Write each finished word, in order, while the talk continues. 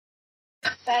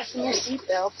Fasten your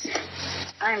seatbelts.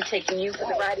 I am taking you for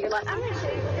the ride of your life. I'm going to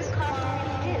show you what this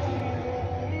car is.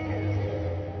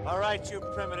 All right, you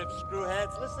primitive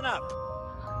screwheads, listen up.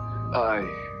 I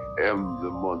am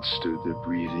the monster the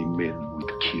breathing men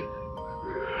would kill.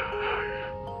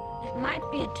 It might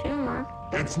be a tumor.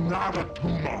 It's not a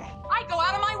tumor. I go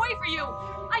out of my way for you.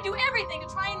 I do everything to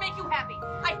try and make you happy.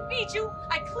 I feed you,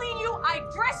 I clean you, I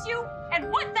dress you,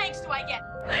 and what thanks do I get?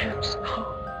 I am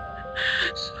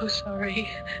so sorry.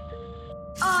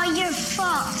 Oh, your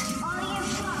fault.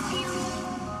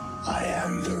 I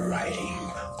am the writing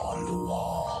on the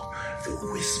wall, the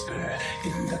whisper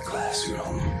in the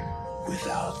classroom.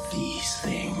 Without these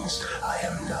things, I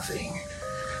am nothing.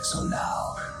 So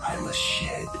now I must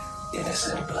shed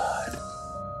innocent blood.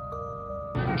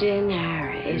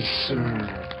 Dinner is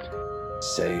served.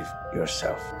 Save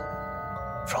yourself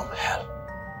from hell.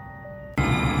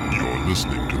 You're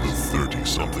listening to the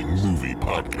 30-something movie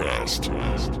podcast.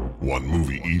 One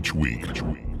movie each week.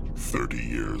 30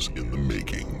 years in the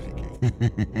making.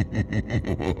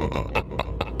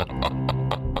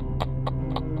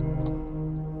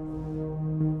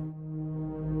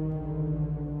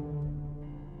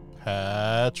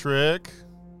 Patrick.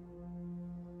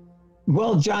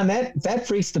 Well, John, that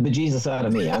freaks the bejesus out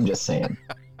of me. I'm just saying.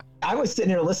 I was sitting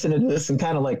here listening to this and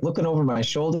kind of like looking over my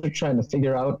shoulder, trying to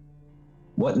figure out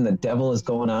what in the devil is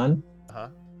going on. Uh-huh.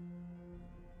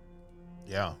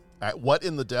 Yeah. What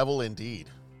in the devil, indeed.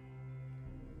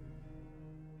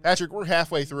 Patrick, we're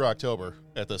halfway through October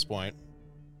at this point.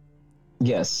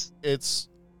 Yes. It's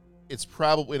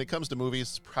probably, when it comes to movies,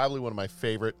 it's probably one of my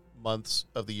favorite months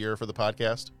of the year for the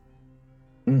podcast.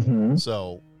 Mm-hmm.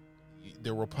 So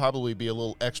there will probably be a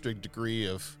little extra degree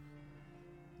of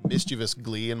mischievous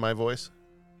glee in my voice.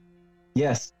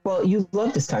 Yes. Well, you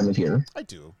love this time of year. I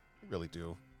do. I really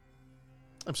do.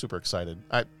 I'm super excited.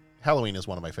 Halloween is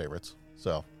one of my favorites.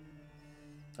 So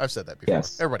I've said that before.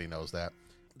 Yes. Everybody knows that.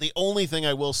 The only thing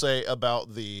I will say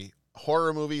about the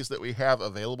horror movies that we have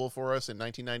available for us in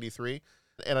 1993,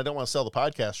 and I don't want to sell the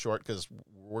podcast short because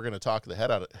we're going to talk the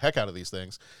heck out of these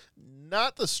things,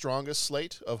 not the strongest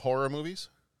slate of horror movies.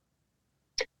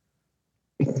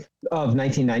 Of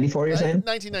 1994, you're saying?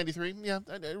 1993, yeah.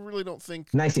 I really don't think...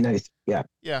 1993, yeah.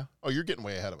 Yeah. Oh, you're getting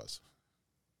way ahead of us.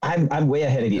 I'm way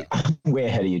ahead of you. Yeah. I'm way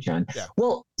ahead of you, John. Yeah.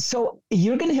 Well, so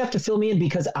you're going to have to fill me in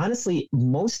because honestly,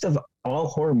 most of all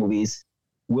horror movies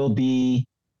will be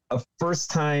a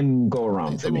first-time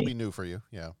go-around for me. They will be new for you,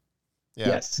 yeah.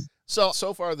 Yes.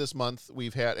 So far this month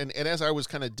we've had, and as I was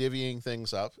kind of divvying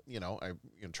things up, I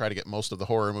try to get most of the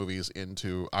horror movies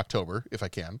into October if I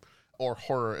can, or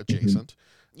horror adjacent.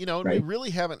 Right. We really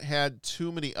haven't had too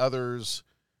many others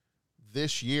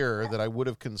this year that I would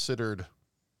have considered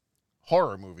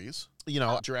horror movies.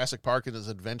 Jurassic Park is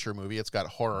an adventure movie. It's got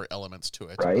horror elements to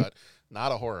it, right, but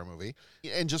not a horror movie.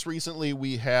 And just recently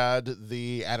we had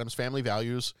the Addams Family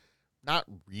Values, not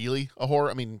really a horror.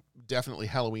 I mean, definitely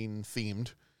Halloween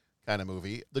themed kind of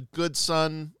movie. The Good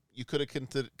Son, you could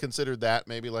have considered that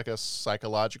maybe like a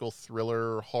psychological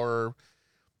thriller horror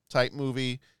type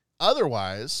movie.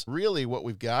 Otherwise, really what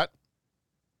we've got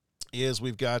is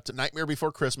we've got Nightmare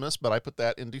Before Christmas, but I put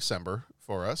that in December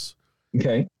for us.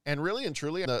 Okay. And really and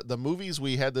truly, the movies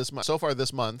we had so far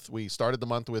this month, we started the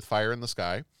month with Fire in the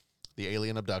Sky, the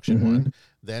alien abduction one.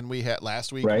 Then we had,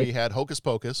 last week, we had Hocus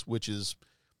Pocus, which is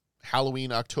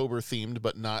Halloween, October themed,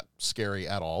 but not scary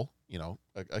at all.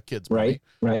 A kid's movie.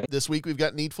 Right. This week we've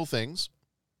got Needful Things.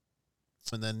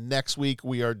 And then next week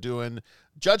we are doing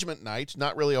Judgment Night,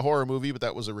 not really a horror movie, but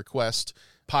that was a request.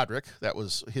 Podrick, that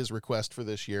was his request for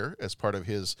this year as part of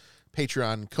his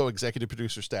Patreon co-executive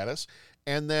producer status.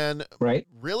 And then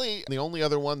really the only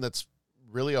other one that's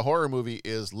really a horror movie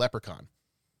is Leprechaun,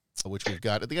 which we've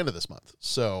got at the end of this month.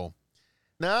 So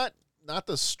not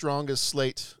the strongest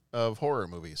slate of horror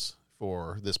movies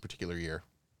for this particular year.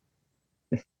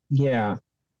 Yeah.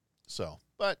 So,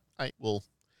 but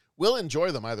we'll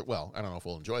enjoy them either. Well, I don't know if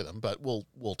we'll enjoy them, but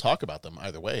we'll talk about them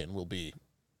either way, and we'll be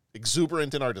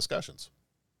exuberant in our discussions.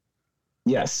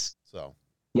 Yes. So.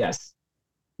 Yes.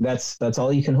 That's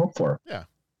all you can hope for. Yeah.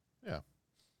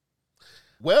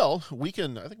 Well, I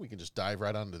think we can just dive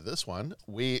right onto this one.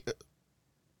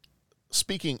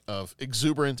 Speaking of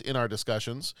exuberant in our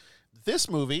discussions, this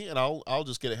movie, and I'll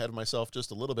just get ahead of myself just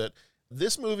a little bit.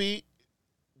 This movie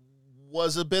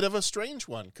was a bit of a strange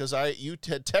one because you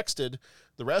had texted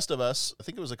the rest of us, I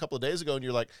think it was a couple of days ago, and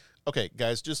you're like, okay,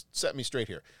 guys, just set me straight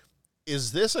here.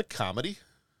 Is this a comedy?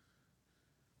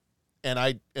 And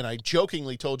I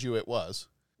jokingly told you it was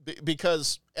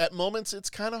because at moments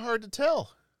it's kind of hard to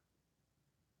tell.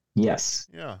 Yes.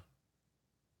 Yeah.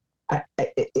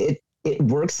 It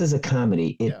works as a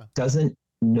comedy. It doesn't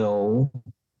know,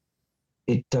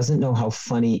 it doesn't know how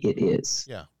funny it is.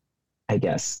 Yeah. I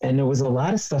guess. And there was a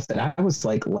lot of stuff that I was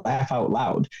like, laugh out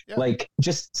loud. Yeah. Like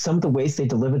just some of the ways they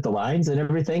delivered the lines and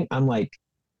everything. I'm like,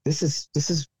 this is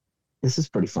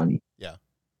pretty funny. Yeah.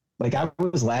 Like I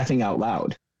was laughing out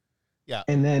loud. Yeah.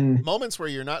 And then moments where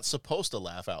you're not supposed to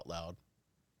laugh out loud.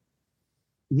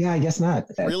 Yeah, I guess not.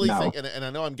 Really no. think, and I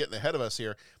know I'm getting ahead of us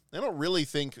here. I don't really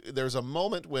think there's a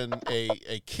moment when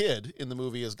a kid in the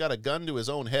movie has got a gun to his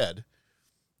own head,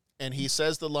 and he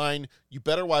says the line, "You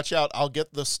better watch out, I'll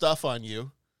get the stuff on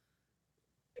you."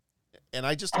 And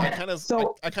I kind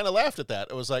of laughed at that.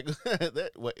 It was like,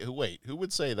 wait, who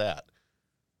would say that?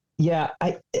 Yeah,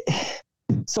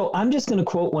 so I'm just going to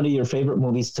quote one of your favorite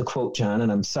movies to quote John,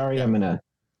 and I'm sorry, yeah.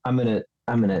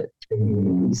 I'm gonna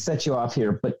set you off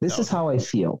here, but this is how I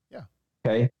feel. Yeah.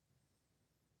 Okay.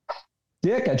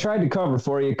 Dick, I tried to cover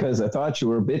for you because I thought you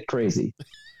were a bit crazy.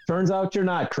 Turns out you're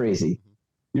not crazy.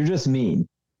 You're just mean.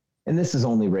 And this is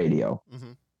only radio.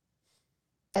 Mm-hmm.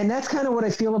 And that's kind of what I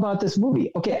feel about this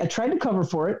movie. Okay, I tried to cover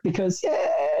for it because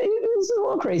it was a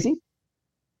little crazy,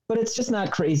 but it's just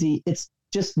not crazy. It's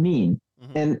just mean.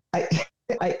 Mm-hmm. And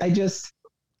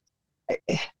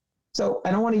so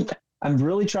I don't want to. I'm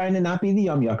really trying to not be the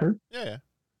yum yucker. Yeah.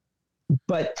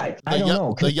 But I don't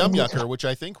know. The Yum Yucker, which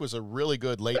I think was a really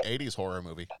good late 80s horror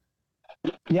movie.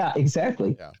 Yeah,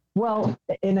 exactly. Yeah. Well,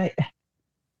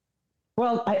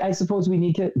 I suppose we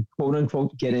need to quote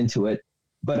unquote get into it.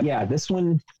 But yeah, this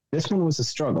one was a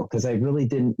struggle because I really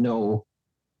didn't know.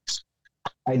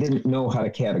 I didn't know how to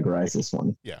categorize this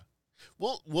one. Yeah.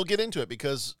 We'll get into it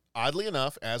because oddly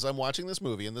enough, as I'm watching this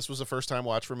movie, and this was a first time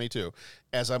watch for me too,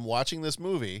 as I'm watching this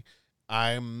movie,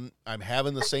 I'm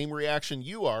having the same reaction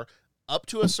you are up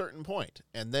to a certain point.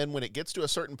 And then when it gets to a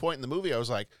certain point in the movie, I was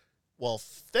like, well,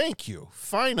 thank you.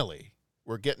 Finally,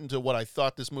 we're getting to what I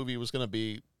thought this movie was going to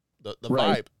be, the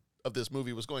right. vibe of this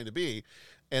movie was going to be.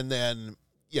 And then,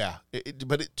 yeah,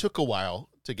 but it took a while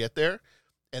to get there.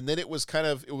 And then it was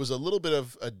a little bit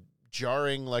of a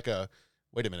jarring, like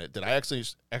wait a minute, did I actually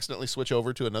accidentally switch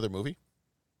over to another movie?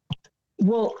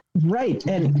 Well, right.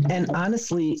 And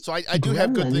honestly, so I do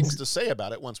have good things to say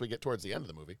about it once we get towards the end of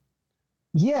the movie.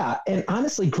 Yeah. And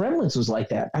honestly, Gremlins was like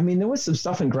that. I mean, there was some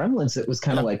stuff in Gremlins that was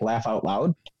kind of like laugh out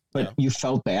loud, but you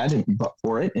felt bad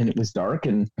for it, and it was dark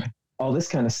and all this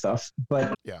kind of stuff.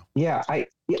 But yeah, I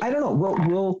don't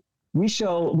know. We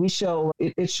shall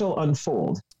it shall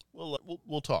unfold.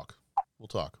 We'll talk. We'll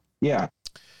talk. Yeah.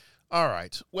 All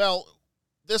right. Well,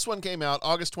 this one came out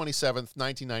August 27th,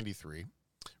 1993,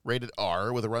 rated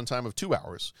R with a runtime of 2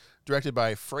 hours, directed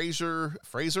by Fraser,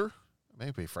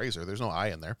 maybe Fraser, there's no I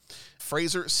in there,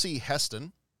 Fraser C.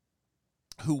 Heston,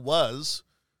 who was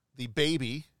the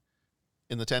baby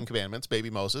in the Ten Commandments, baby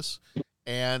Moses,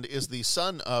 and is the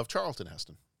son of Charlton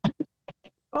Heston.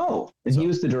 Oh, and he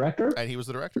was the director? And he was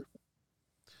the director.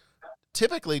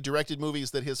 Typically directed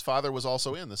movies that his father was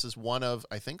also in. This is one of,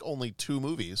 I think, only 2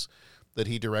 movies that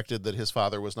he directed that his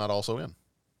father was not also in.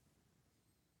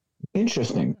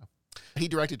 Interesting. He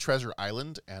directed Treasure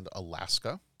Island and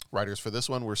Alaska. Writers for this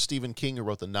one were Stephen King, who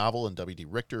wrote the novel, and W.D.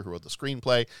 Richter, who wrote the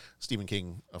screenplay. Stephen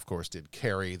King, of course, did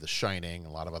Carrie, The Shining,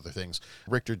 a lot of other things.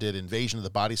 Richter did Invasion of the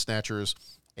Body Snatchers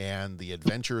and The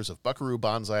Adventures of Buckaroo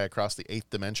Banzai Across the Eighth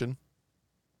Dimension.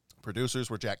 Producers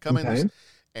were Jack Cummings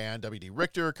and W.D.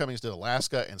 Richter. Cummings did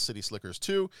Alaska and City Slickers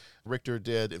 2. Richter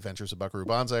did Adventures of Buckaroo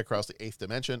Banzai Across the Eighth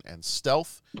Dimension and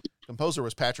Stealth. Composer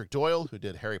was Patrick Doyle, who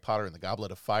did Harry Potter and the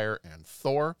Goblet of Fire and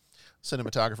Thor.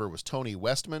 Cinematographer was Tony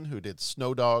Westman, who did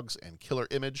Snow Dogs and Killer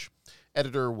Image.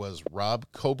 Editor was Rob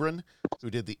Cobran, who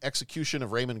did The Execution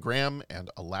of Raymond Graham and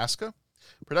Alaska.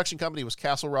 Production company was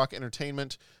Castle Rock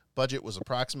Entertainment. Budget was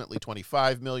approximately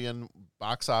 $25 million.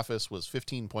 Box office was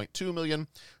 $15.2 million.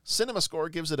 Cinema Score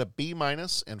gives it a B-,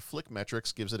 and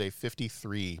Flickmetrics gives it a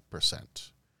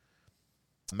 53%.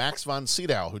 Max von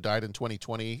Sydow, who died in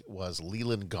 2020, was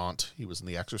Leland Gaunt. He was in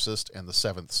The Exorcist and The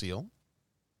Seventh Seal.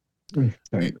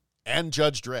 And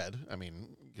Judge Dredd. I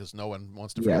mean, because no one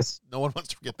wants to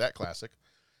forget that classic.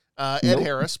 Ed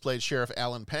Harris played Sheriff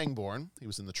Alan Pangborn. He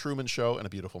was in The Truman Show and A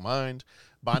Beautiful Mind.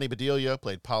 Bonnie Bedelia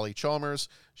played Polly Chalmers.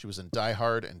 She was in Die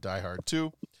Hard and Die Hard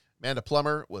 2. Amanda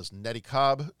Plummer was Nettie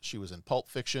Cobb. She was in Pulp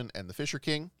Fiction and The Fisher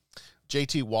King.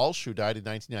 J.T. Walsh, who died in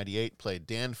 1998, played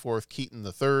Danforth Keaton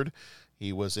III.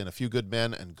 He was in A Few Good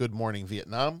Men and Good Morning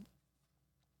Vietnam.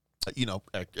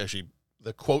 Actually,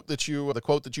 the quote that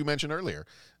you mentioned earlier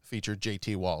featured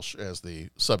J.T. Walsh as the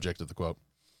subject of the quote.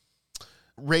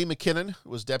 Ray McKinnon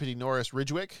was Deputy Norris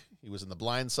Ridgwick. He was in The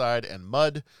Blind Side and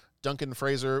Mud. Duncan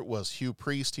Fraser was Hugh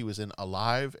Priest. He was in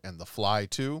Alive and The Fly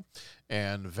 2.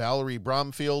 And Valerie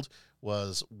Bromfield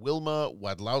was Wilma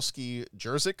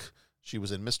Wadlowski-Jerzyk. She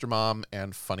was in Mr. Mom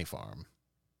and Funny Farm.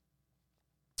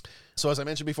 So as I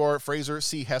mentioned before, Fraser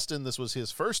C. Heston, this was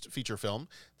his first feature film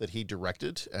that he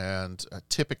directed, and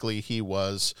typically he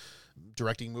was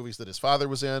directing movies that his father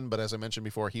was in, but as I mentioned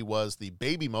before, he was the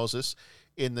baby Moses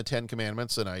in the Ten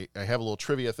Commandments, and I have a little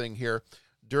trivia thing here.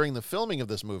 During the filming of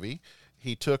this movie,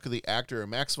 he took the actor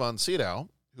Max von Sydow,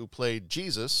 who played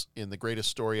Jesus in The Greatest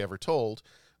Story Ever Told,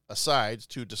 aside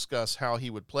to discuss how he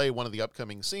would play one of the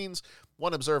upcoming scenes.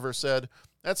 One observer said,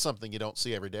 "That's something you don't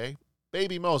see every day.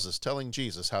 Baby Moses telling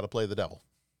Jesus how to play the devil."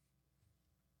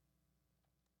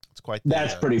 It's quite.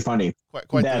 That's pretty funny.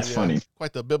 That's funny.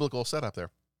 Quite the biblical setup there.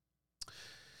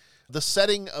 The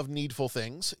setting of Needful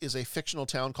Things is a fictional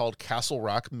town called Castle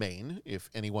Rock, Maine. If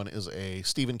anyone is a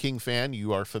Stephen King fan,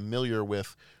 you are familiar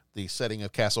with the setting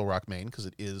of Castle Rock, Maine, because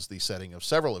it is the setting of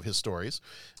several of his stories.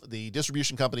 The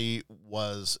distribution company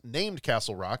was named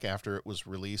Castle Rock after it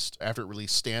released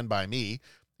Stand By Me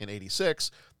in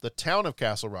 1986. The town of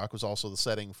Castle Rock was also the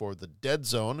setting for The Dead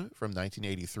Zone from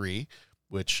 1983,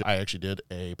 which I actually did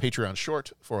a Patreon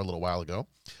short for a little while ago.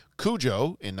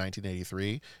 Cujo in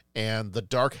 1983, and The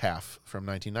Dark Half from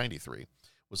 1993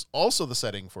 was also the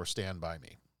setting for Stand By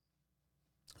Me.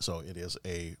 So it is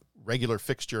a regular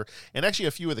fixture, and actually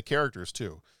a few of the characters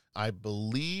too. I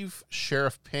believe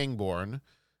Sheriff Pangborn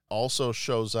also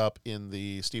shows up in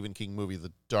the Stephen King movie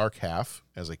The Dark Half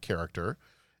as a character,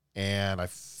 and I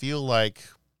feel like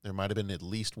there might have been at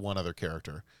least one other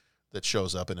character that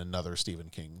shows up in another Stephen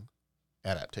King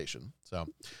adaptation. So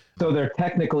they're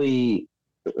technically,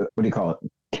 what do you call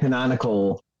it,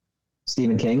 canonical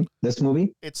Stephen King, this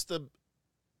movie? It's the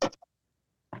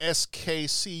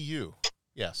SKCU.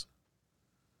 Yes.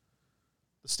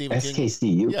 The Stephen SKCU?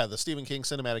 King. Yeah, the Stephen King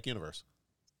Cinematic Universe.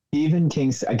 Stephen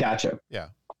King, I gotcha. Yeah.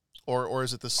 Or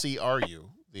is it the CRU,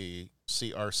 the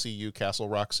CRCU, Castle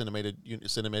Rock Cinemated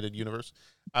Universe?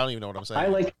 I don't even know what I'm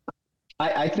saying.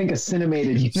 I think a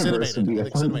cinemated universe would be a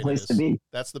fun place to be.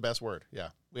 That's the best word. Yeah.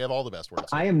 We have all the best words.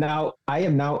 I am now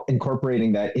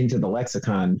incorporating that into the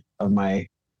lexicon of my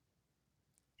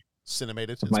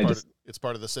Cinemated. It's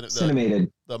part of the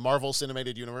cinemated. The Marvel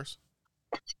Cinemated Universe.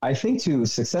 I think to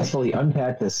successfully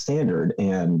unpack this standard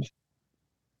and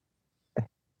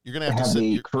you're gonna have to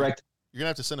You're gonna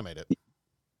have to cinemate it.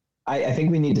 I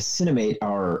think we need to cinemate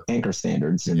our anchor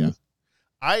standards. And yeah.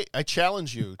 I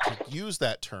challenge you to use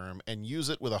that term and use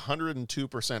it with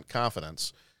 102%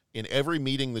 confidence in every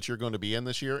meeting that you're going to be in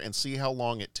this year, and see how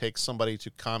long it takes somebody to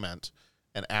comment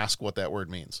and ask what that word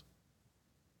means.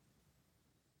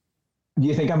 Do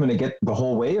you think I'm going to get the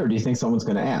whole way, or do you think someone's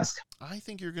going to ask? I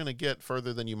think you're going to get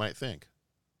further than you might think.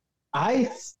 I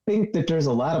think that there's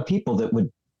a lot of people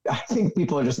I think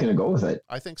people are just going to go with it.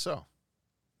 I think so.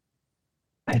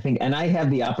 And I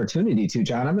have the opportunity to,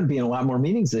 John. I'm going to be in a lot more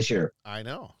meetings this year. I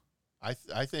know.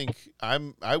 I think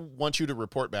I want you to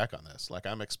report back on this. Like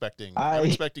I'm expecting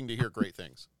to hear great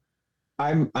things.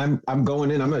 I'm going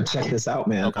in. I'm going to check this out,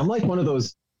 man. Okay. I'm like one of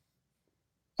those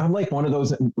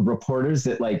reporters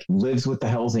that like lives with the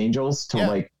Hells Angels to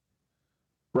like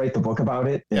write the book about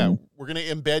it. And we're going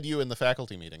to embed you in the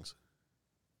faculty meetings.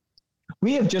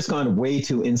 We have just gone way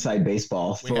too inside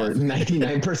baseball for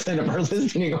 99% of our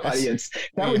listening audience.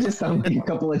 That would just sound like a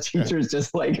couple of teachers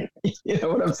just like, you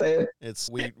know what I'm saying?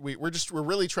 We're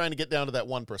really trying to get down to that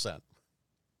 1%.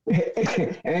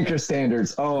 Anchor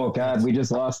standards. Oh God, we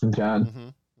just lost them, John. Mm-hmm,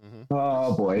 mm-hmm.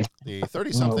 Oh boy. The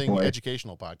 30-something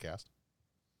educational podcast.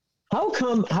 How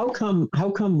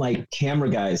come like camera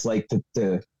guys, like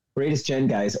the Greatest Gen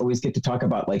guys always get to talk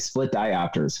about like split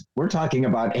diopters? We're talking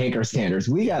about anchor standards.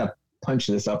 We got to punch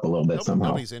this up a little bit somehow.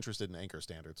 Nobody's interested in anchor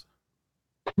standards.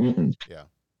 Mm-mm. Yeah.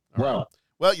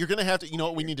 Well, you're going to have to, you know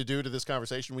what we need to do to this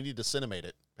conversation? We need to cinemate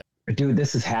it. Dude,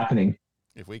 this is happening.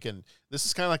 If we can, this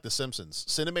is kind of like The Simpsons.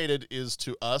 Cinemated is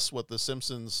to us what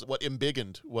what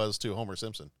embiggened was to Homer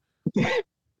Simpson.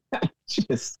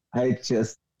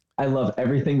 I love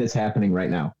everything that's happening right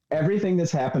now. Everything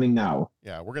that's happening now.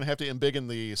 Yeah, we're going to have to embiggen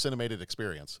the cinemated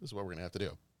experience is what we're going to have to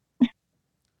do.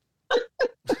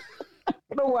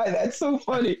 I don't know why that's so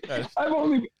funny. I've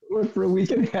only worked for a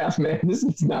week and a half, man. This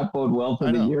does not bode well for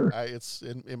the year.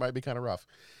 It might be kind of rough.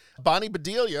 Bonnie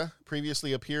Bedelia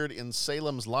previously appeared in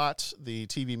Salem's Lot, the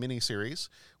TV miniseries,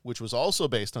 which was also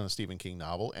based on a Stephen King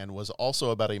novel and was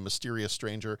also about a mysterious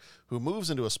stranger who moves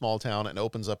into a small town and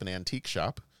opens up an antique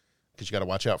shop. Because you got to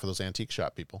watch out for those antique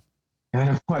shop people.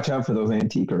 Gotta watch out for those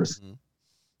antiquers. Mm-hmm.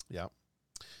 Yeah.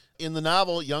 In the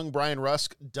novel, young Brian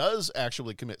Rusk does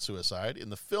actually commit suicide.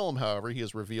 In the film, however, he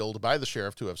is revealed by the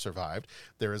sheriff to have survived.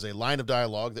 There is a line of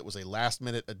dialogue that was a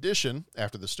last-minute addition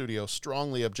after the studio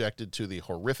strongly objected to the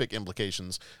horrific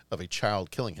implications of a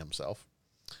child killing himself.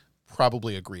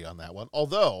 Probably agree on that one.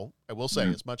 Although, I will say,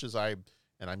 as much as and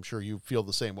I'm sure you feel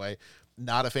the same way,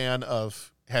 not a fan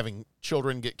of having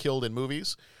children get killed in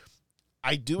movies,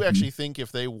 I do actually think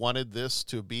if they wanted this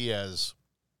to be as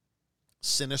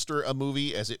sinister a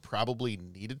movie as it probably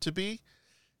needed to be,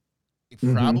 it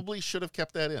probably should have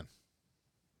kept that in.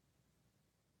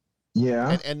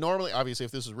 Yeah. And normally, obviously,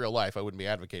 if this is real life, I wouldn't be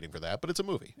advocating for that, but it's a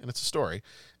movie and it's a story.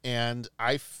 And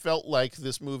I felt like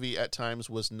this movie at times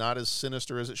was not as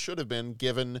sinister as it should have been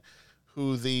given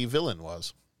who the villain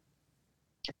was.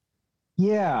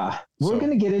 Yeah. We're going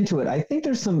to get into it. I think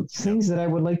there's some things that I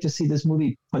would like to see this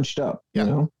movie punched up, you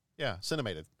know? Yeah,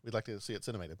 cinemated. We'd like to see it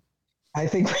cinemated. I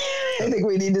think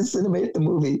we need to cinemate the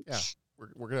movie. Yeah,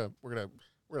 we're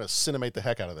gonna cinemate the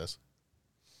heck out of this.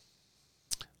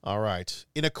 All right.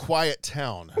 In a quiet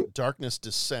town, darkness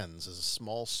descends as a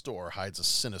small store hides a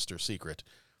sinister secret.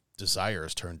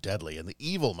 Desires turn deadly, and the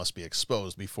evil must be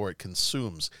exposed before it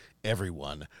consumes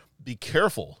everyone. Be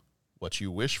careful what you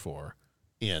wish for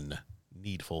in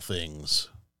Needful Things.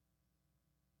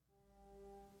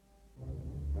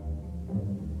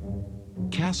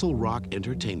 Castle Rock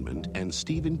Entertainment and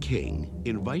Stephen King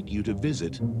invite you to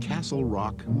visit Castle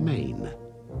Rock, Maine,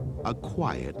 a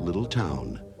quiet little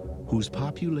town whose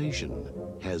population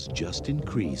has just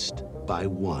increased by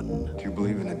 1. Do you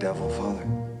believe in the devil, Father?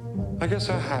 I guess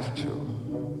I have to.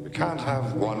 You can't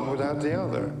have one without the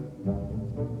other.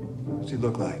 What does he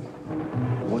look like?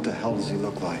 What the hell does he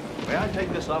look like? May I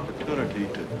take this opportunity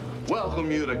to welcome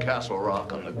you to Castle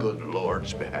Rock on the good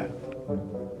Lord's behalf?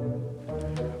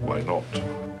 Why not?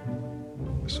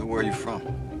 So where are you from?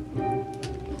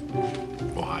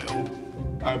 Ohio.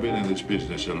 I've been in this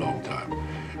business a long time,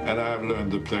 and I've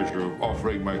learned the pleasure of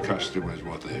offering my customers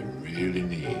what they really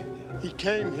need. He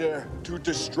came here to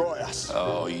destroy us.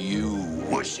 Oh, you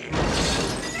wussy.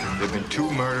 There have been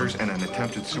 2 murders and an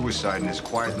attempted suicide in this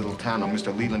quiet little town, and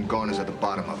Mr. Leland Garner's at the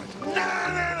bottom of it.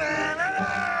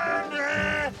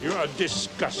 You are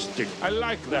disgusting. I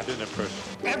like that in a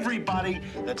person. Everybody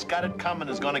that's got it coming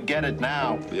is going to get it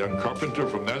now. The young carpenter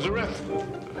from Nazareth.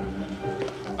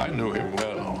 I knew him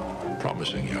well.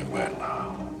 Promising young man.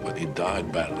 But he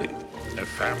died badly. A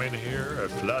famine here, a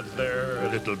flood there, a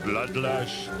little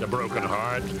bloodlust, a broken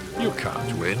heart. You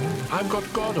can't win. I've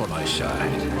got God on my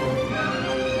side.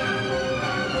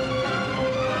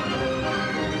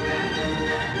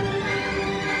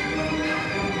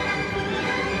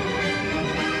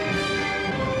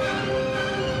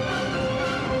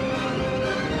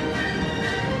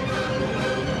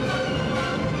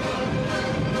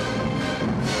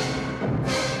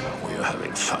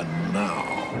 Fun now.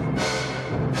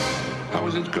 How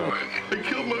is it going? I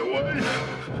killed my wife.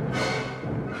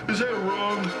 Is that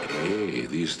wrong? Hey,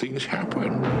 these things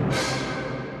happen.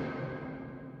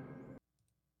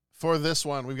 For this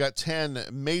one, we've got 10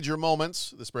 major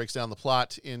moments. This breaks down the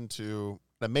plot into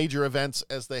the major events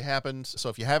as they happened. So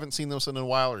if you haven't seen this in a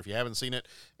while, or if you haven't seen it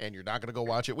and you're not going to go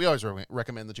watch it, we always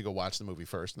recommend that you go watch the movie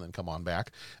first and then come on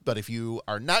back. But if you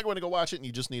are not going to go watch it and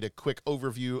you just need a quick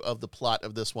overview of the plot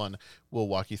of this one, we'll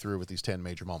walk you through with these 10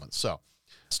 major moments. So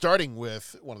starting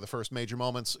with one of the first major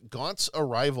moments, Gaunt's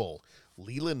arrival.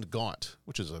 Leland Gaunt,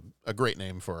 which is a great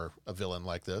name for a villain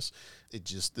like this. It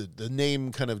just, the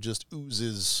name kind of just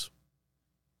oozes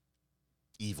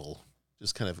evil.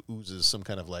 Just kind of oozes some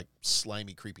kind of like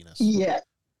slimy creepiness. Yeah.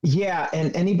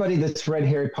 And anybody that's read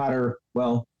Harry Potter,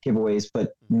 well, giveaways,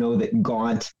 but know that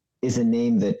Gaunt is a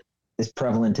name that is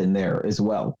prevalent in there as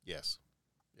well. Yes.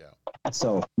 Yeah.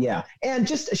 So, yeah. And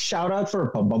just a shout out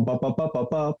for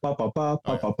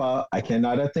I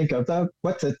cannot think of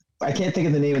I can't think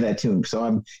of the name of that tune, so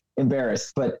I'm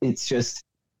embarrassed, but it's just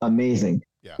amazing.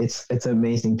 Yeah. It's an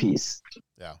amazing piece.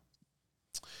 Yeah.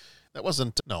 That's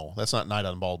not Night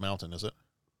on Bald Mountain, is it?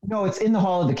 No, it's In the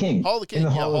Hall of the King. Hall of the King,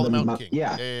 Hall of the Mountain King.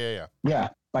 Yeah. Yeah,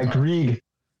 by Grieg.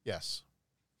 Yes.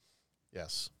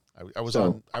 I was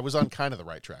on kind of the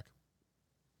right track.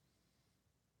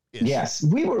 Ish. Yes,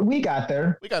 we got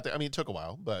there. I mean, it took a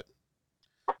while, but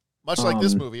much like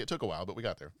this movie, it took a while, but we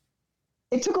got there.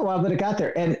 It took a while, but it got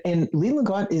there. And Leland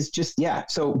Gaunt is just,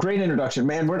 so great introduction,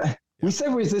 man. We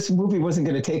said this movie wasn't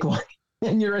going to take long.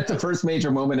 And you're at the first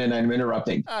major moment, and I'm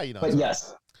interrupting. But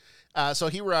yes. So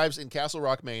he arrives in Castle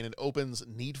Rock, Maine, and opens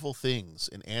Needful Things,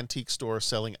 an antique store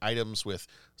selling items with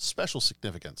special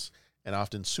significance and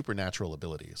often supernatural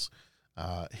abilities.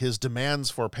 His demands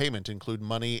for payment include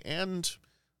money and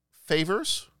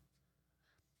favors.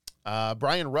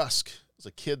 Brian Rusk is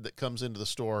a kid that comes into the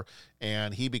store,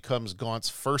 and he becomes Gaunt's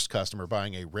first customer,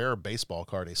 buying a rare baseball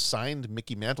card, a signed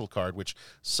Mickey Mantle card, which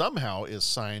somehow is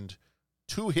signed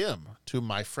to him, to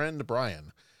my friend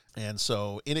Brian. And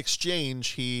so in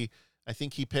exchange, I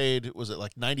think he paid, was it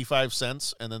like 95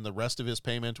 cents? And then the rest of his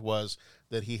payment was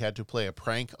that he had to play a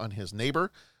prank on his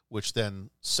neighbor, which then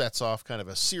sets off kind of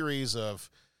a series of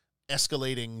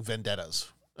escalating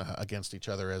vendettas against each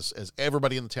other as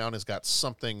everybody in the town has got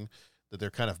something that they're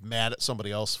kind of mad at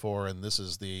somebody else for. And this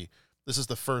is the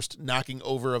first knocking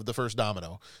over of the first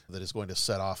domino that is going to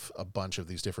set off a bunch of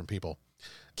these different people.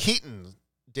 Keaton,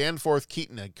 Danforth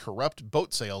Keaton, a corrupt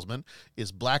boat salesman,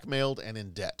 is blackmailed and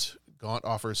in debt. Gaunt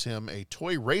offers him a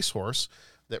toy racehorse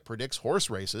that predicts horse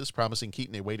races, promising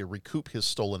Keaton a way to recoup his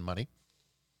stolen money.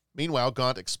 Meanwhile,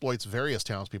 Gaunt exploits various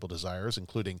townspeople desires,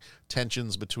 including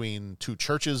tensions between two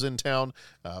churches in town,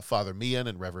 Father Meehan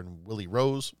and Reverend Willie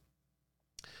Rose.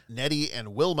 Nettie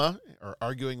and Wilma are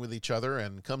arguing with each other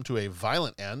and come to a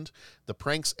violent end. The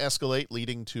pranks escalate,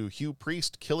 leading to Hugh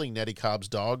Priest killing Nettie Cobb's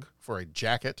dog for a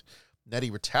jacket.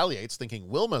 Nettie retaliates, thinking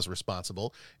Wilma's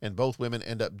responsible, and both women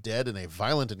end up dead in a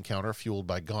violent encounter fueled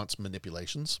by Gaunt's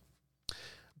manipulations.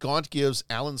 Gaunt gives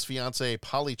Alan's fiancée,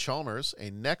 Polly Chalmers,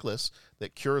 a necklace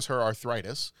that cures her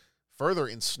arthritis, further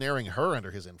ensnaring her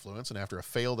under his influence, and after a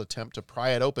failed attempt to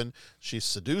pry it open, she's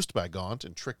seduced by Gaunt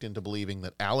and tricked into believing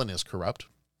that Alan is corrupt.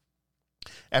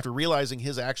 After realizing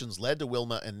his actions led to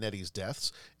Wilma and Nettie's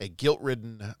deaths, a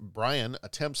guilt-ridden Brian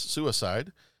attempts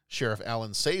suicide. Sheriff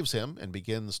Allen saves him and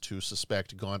begins to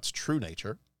suspect Gaunt's true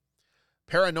nature.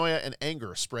 Paranoia and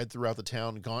anger spread throughout the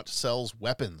town. Gaunt sells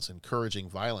weapons, encouraging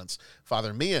violence.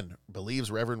 Father Meehan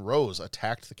believes Reverend Rose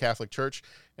attacked the Catholic Church,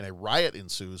 and a riot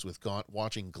ensues with Gaunt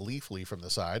watching gleefully from the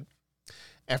side.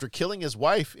 After killing his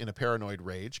wife in a paranoid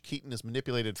rage, Keaton is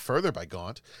manipulated further by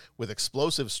Gaunt. With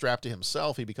explosives strapped to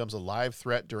himself, he becomes a live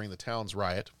threat during the town's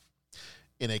riot.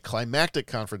 In a climactic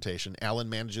confrontation, Alan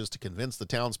manages to convince the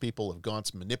townspeople of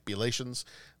Gaunt's manipulations.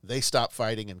 They stop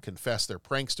fighting and confess their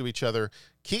pranks to each other.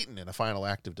 Keaton, in a final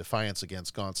act of defiance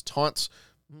against Gaunt's taunts,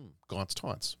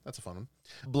 that's a fun one,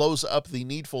 blows up the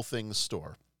Needful Things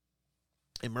store.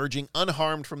 Emerging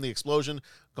unharmed from the explosion,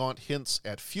 Gaunt hints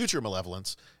at future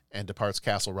malevolence and departs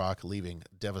Castle Rock, leaving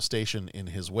devastation in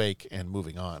his wake and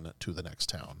moving on to the next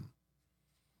town.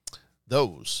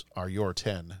 Those are your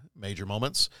 10 major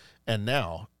moments. And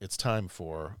now it's time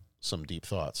for some deep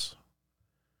thoughts.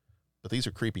 But these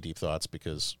are creepy deep thoughts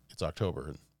because it's October,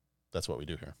 and that's what we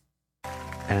do here.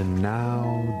 And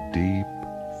now, deep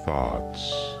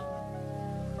thoughts.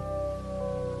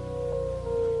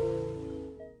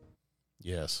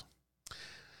 Yes.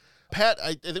 Pat,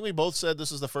 I think we both said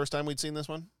this is the first time we'd seen this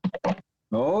one.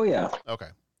 Oh, yeah. Okay.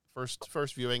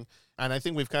 First viewing. And I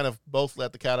think we've kind of both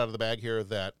let the cat out of the bag here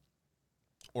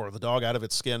or the dog out of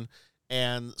its skin,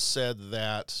 and said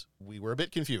that we were a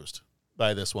bit confused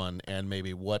by this one and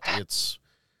maybe what its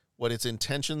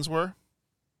intentions were.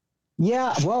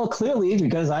 Yeah, well, clearly,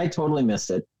 because I totally missed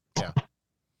it. Yeah.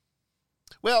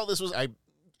 Well,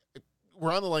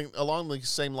 we're on along the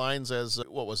same lines as,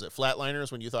 what was it,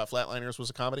 Flatliners, when you thought Flatliners was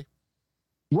a comedy?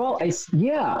 Well,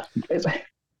 yeah.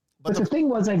 But the thing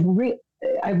was,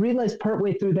 I realized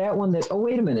partway through that one that, oh,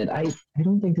 wait a minute, I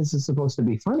don't think this is supposed to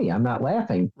be funny. I'm not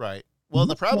laughing. Right. Well,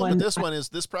 the problem with this one is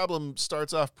this problem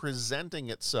starts off presenting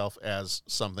itself as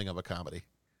something of a comedy.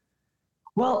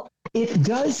 Well, it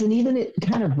does, and even it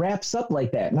kind of wraps up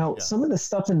like that. Now, some of the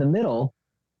stuff in the middle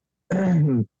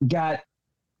got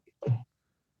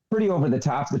pretty over the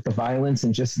top with the violence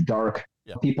and just dark,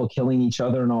 people killing each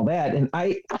other and all that. And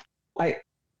I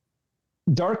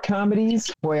dark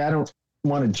comedies, boy, I don't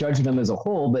want to judge them as a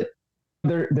whole, but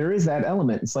there is that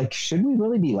element. It's like, should we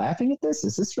really be laughing at this?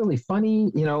 Is this really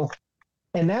funny?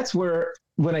 And that's where,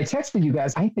 when I texted you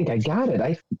guys, I think I got it.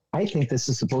 I think this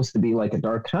is supposed to be like a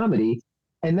dark comedy.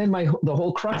 And then the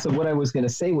whole crux of what I was going to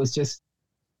say was just,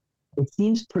 it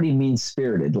seems pretty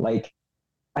mean-spirited. Like,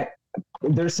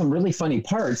 there's some really funny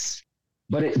parts,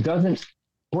 but it doesn't,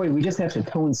 boy, we just have to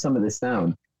tone some of this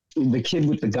down. The kid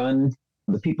with the gun,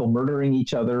 the people murdering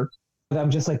each other.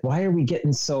 I'm just like, why are we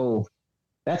getting so,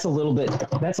 that's a little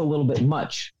bit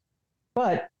much.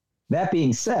 But that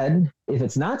being said, if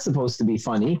it's not supposed to be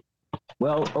funny,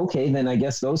 well, okay, then I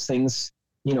guess those things,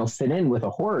 fit in with a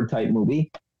horror type movie.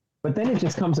 But then it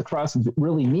just comes across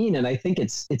really mean, and I think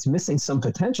it's missing some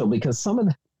potential, because some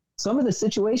of the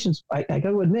situations, I got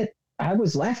to admit, I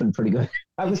was laughing pretty good.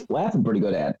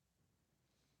 At.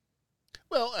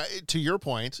 Well, to your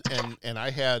point, and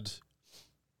I had,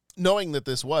 knowing that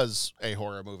this was a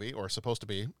horror movie, or supposed to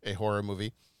be a horror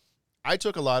movie, I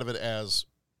took a lot of it as,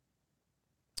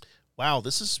 wow,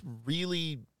 this is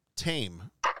really tame,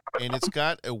 and it's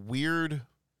got a weird,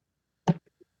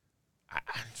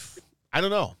 I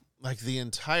don't know, like the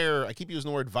entire, I keep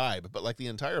using the word vibe, but like the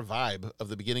entire vibe of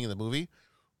the beginning of the movie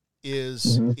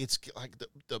is, it's like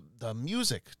the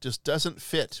music just doesn't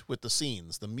fit with the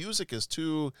scenes. The music is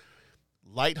too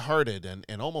lighthearted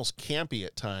and almost campy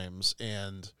at times,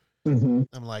 and I'm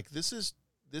like, this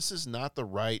is not the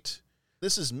right,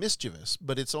 this is mischievous,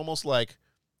 but it's almost like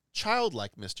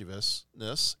childlike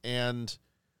mischievousness, and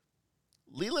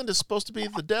Leland is supposed to be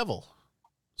the devil.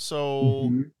 So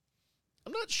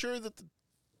I'm not sure that the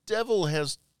devil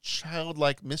has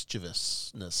childlike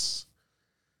mischievousness.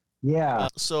 Yeah.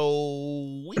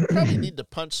 So we probably need to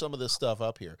punch some of this stuff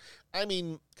up here. I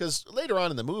mean, because later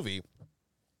on in the movie,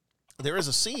 there is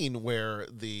a scene where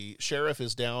the sheriff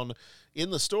is down in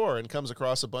the store and comes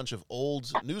across a bunch of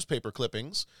old newspaper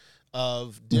clippings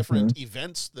of different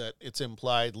events that it's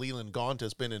implied Leland Gaunt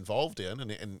has been involved in.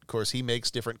 And of course, he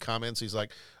makes different comments. He's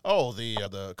like, oh,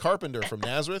 the carpenter from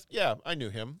Nazareth. Yeah, I knew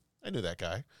him. I knew that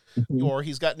guy. Or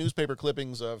he's got newspaper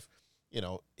clippings of,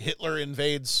 Hitler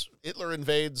invades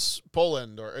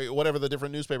Poland, or whatever the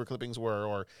different newspaper clippings were,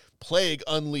 or Plague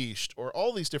Unleashed, or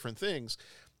all these different things.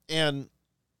 And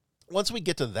once we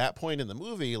get to that point in the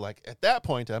movie, like at that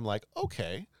point, I'm like,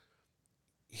 okay,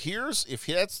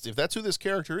 if that's who this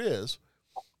character is,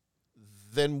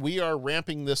 then we are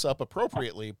ramping this up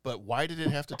appropriately. But why did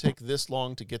it have to take this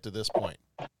long to get to this point?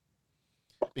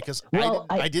 Because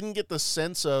I didn't get the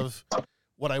sense of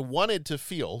what I wanted to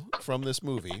feel from this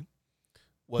movie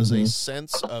was a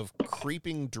sense of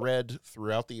creeping dread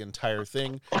throughout the entire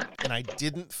thing. And I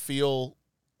didn't feel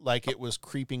like it was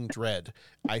creeping dread.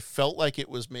 I felt like it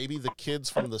was maybe the kids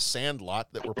from the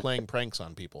Sandlot that were playing pranks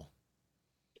on people.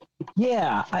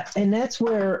 Yeah. And that's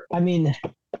where, I mean,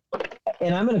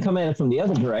 and I'm going to come at it from the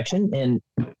other direction. And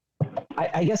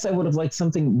I guess I would have liked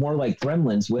something more like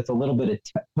Gremlins with a little bit of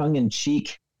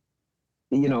tongue-in-cheek,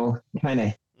 kind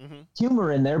of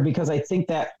humor in there, because I think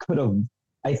that could have,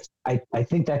 I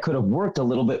think that could have worked a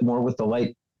little bit more with the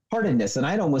lightheartedness. And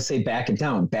I'd almost say back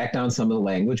down some of the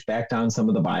language, back down some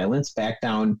of the violence, back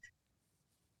down.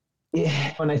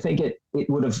 Yeah, and I think it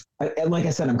would have, and like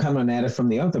I said, I'm coming at it from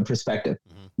the other perspective.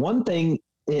 One thing,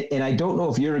 and I don't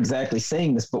know if you're exactly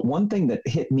saying this, but one thing that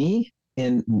hit me,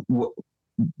 and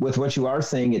with what you are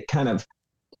saying, it kind of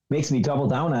makes me double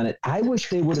down on it. I wish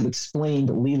they would have explained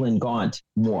Leland Gaunt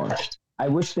more. I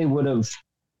wish they would have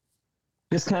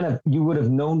just you would have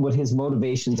known what his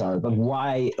motivations are, the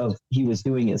why of he was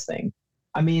doing his thing.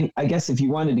 I mean, I guess if you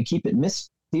wanted to keep it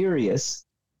mysterious,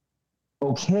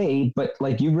 okay, but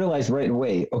like you realize right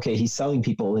away, okay, he's selling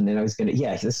people, and then I was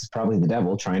this is probably the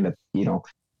devil trying to,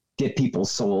 get people's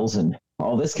souls and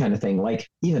all this kind of thing. Like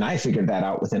even I figured that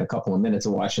out within a couple of minutes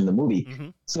of watching the movie.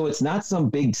 So it's not some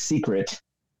big secret,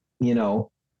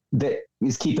 that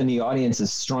is keeping the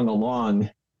audiences strung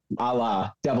along, a la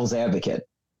Devil's Advocate.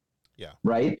 Yeah.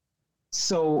 Right.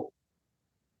 So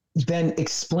then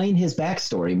explain his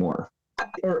backstory more,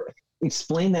 or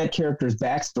explain that character's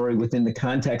backstory within the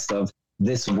context of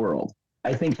this world.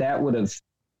 I think that would have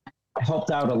helped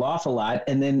out an awful lot.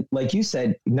 And then, like you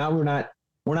said, now we're not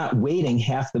waiting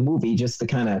half the movie just to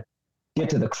kind of get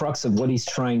to the crux of what he's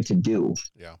trying to do.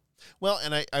 Yeah. Well,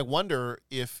 and I wonder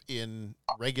if in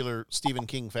regular Stephen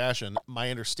King fashion, my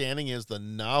understanding is the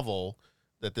novel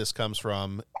that this comes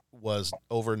from was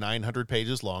over 900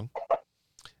 pages long.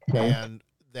 Okay. And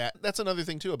that's another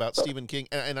thing too about Stephen King.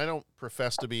 And I don't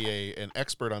profess to be an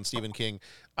expert on Stephen King.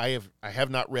 I have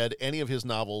not read any of his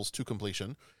novels to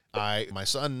completion. My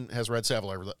son has read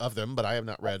several of them, but I have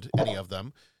not read any of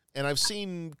them. And I've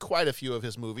seen quite a few of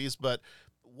his movies, but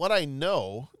what I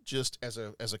know, just as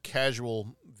a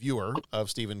casual viewer of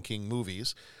Stephen King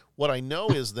movies, what I know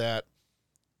is that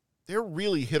they're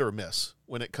really hit or miss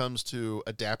when it comes to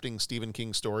adapting Stephen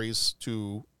King stories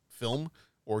to film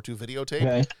or to videotape,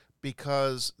 okay,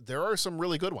 because there are some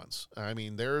really good ones. I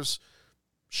mean, there's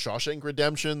Shawshank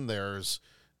Redemption, there's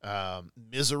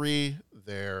Misery,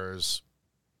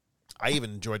 I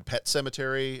even enjoyed Pet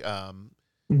Sematary. I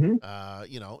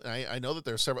know that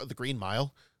there's several. The Green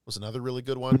Mile was another really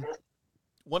good one.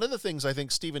 One of the things I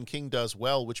think Stephen King does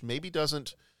well, which maybe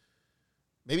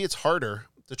it's harder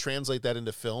to translate that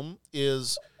into film,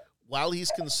 is while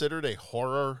he's considered a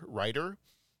horror writer,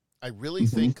 I really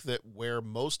think that where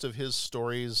most of his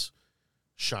stories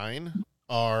shine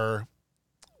are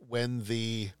when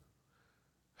the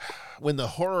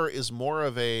horror is more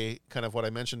of a kind of what I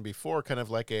mentioned before, kind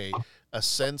of like a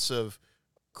sense of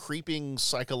creeping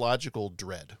psychological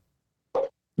dread.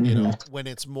 When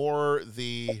it's more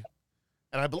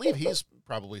and I believe he's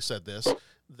probably said this,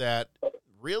 that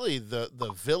really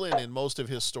the villain in most of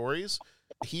his stories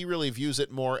He really views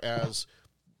it more as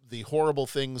the horrible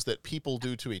things that people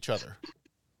do to each other.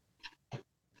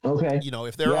 Okay. You know,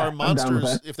 if there are I'm down with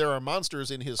monsters, that. if there are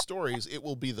monsters in his stories, it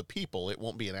will be the people. It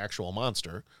won't be an actual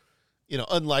monster. You know,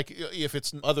 unlike if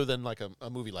it's other than like a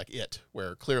movie like It,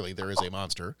 where clearly there is a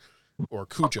monster, or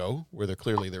Cujo, where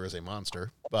there is a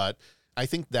monster. But I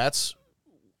think that's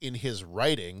in his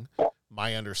writing.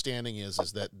 My understanding is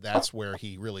that that's where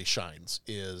he really shines,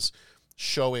 is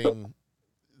showing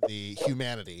the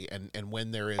humanity, and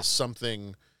when there is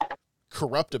something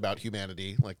corrupt about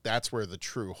humanity, like that's where the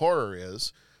true horror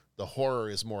is. The horror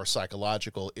is more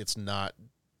psychological. It's not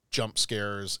jump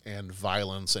scares and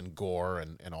violence and gore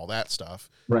and all that stuff.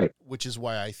 Right. Which is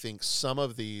why I think some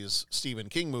of these Stephen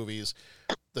King movies,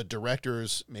 the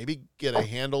directors maybe get a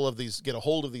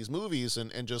hold of these movies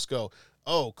and just go,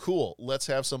 oh, cool, let's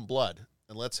have some blood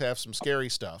and let's have some scary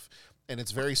stuff. And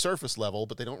it's very surface level,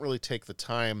 but they don't really take the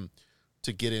time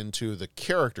to get into the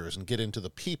characters and get into the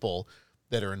people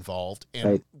that are involved.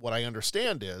 And what I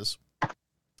understand is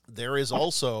there is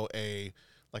also a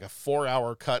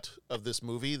 4-hour cut of this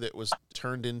movie that was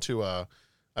turned into I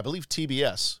believe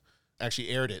TBS actually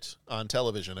aired it on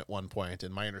television at one point.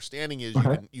 And my understanding is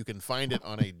you can find it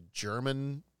on a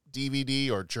German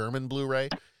DVD or German Blu-ray,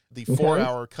 the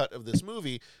 4-hour cut of this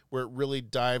movie, where it really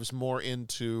dives more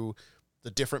into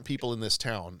the different people in this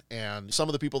town. And some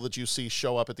of the people that you see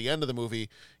show up at the end of the movie,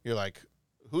 you're like,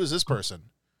 who is this person?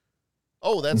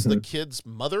 Oh, that's the kid's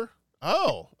mother?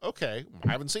 Oh, okay.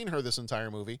 I haven't seen her this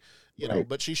entire movie, you know,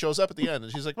 but she shows up at the end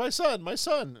and she's like, my son.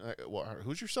 Well,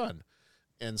 who's your son?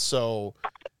 And so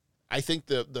I think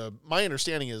my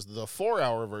understanding is the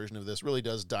 4-hour version of this really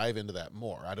does dive into that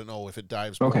more. I don't know if it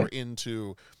dives more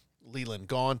into Leland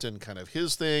Gaunt and kind of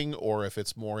his thing, or if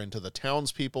it's more into the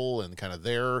townspeople and kind of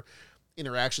their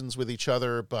interactions with each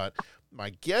other. But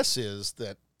my guess is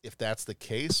that if that's the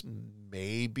case,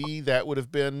 maybe that would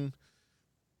have been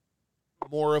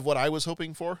more of what I was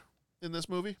hoping for in this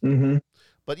movie.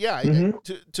 But yeah,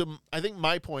 I think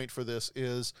my point for this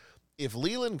is, if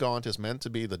Leland Gaunt is meant to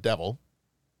be the devil,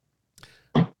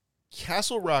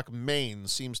 Castle Rock, Maine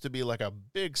seems to be like a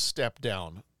big step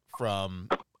down from,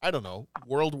 I don't know,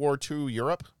 World War II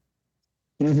Europe.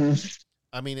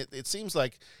 I mean, it seems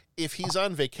like if he's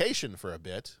on vacation for a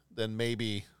bit, then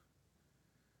maybe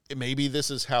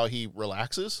this is how he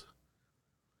relaxes.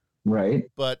 Right.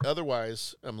 But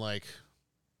otherwise, I'm like,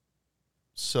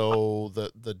 so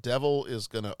the devil is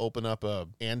going to open up a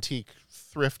antique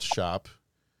thrift shop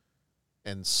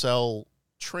and sell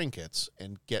trinkets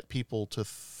and get people to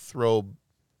throw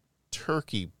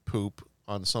turkey poop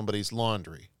on somebody's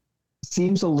laundry.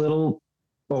 Seems a little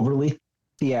overly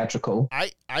theatrical.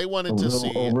 I wanted to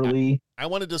see I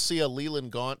wanted to see a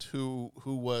Leland Gaunt who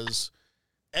was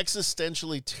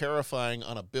existentially terrifying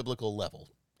on a biblical level.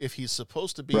 If he's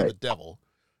supposed to be the devil,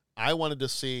 I wanted to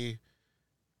see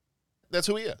that's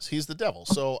who he is. He's the devil.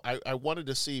 So I wanted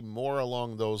to see more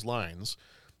along those lines,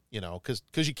 you know,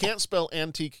 because you can't spell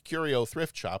antique curio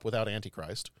thrift shop without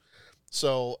Antichrist.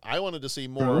 So I wanted to see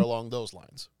more along those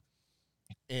lines.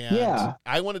 And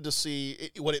I wanted to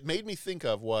see what it made me think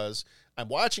of was, I'm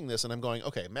watching this and I'm going,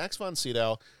 okay, Max von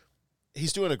Sydow,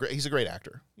 he's a great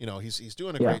actor. You know, he's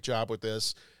doing a great job with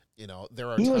this. You know,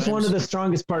 he was one of the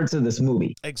strongest parts of this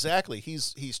movie. Exactly.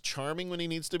 He's charming when he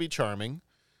needs to be charming.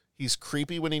 He's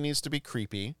creepy when he needs to be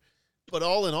creepy. But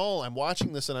all in all, I'm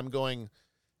watching this and I'm going,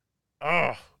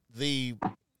 the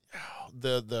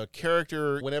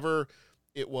character, whenever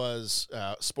it was,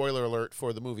 spoiler alert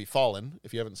for the movie Fallen,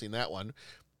 if you haven't seen that one,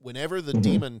 whenever the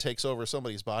demon takes over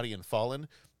somebody's body in Fallen,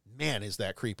 man, is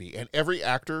that creepy. And every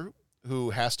actor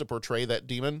who has to portray that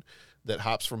demon that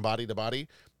hops from body to body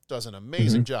does an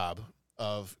amazing job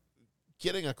of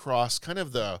getting across kind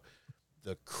of the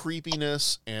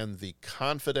creepiness and the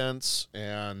confidence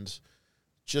and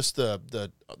just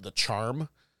the charm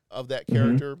of that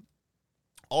character.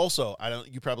 Also,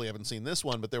 you probably haven't seen this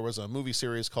one, but there was a movie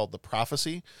series called The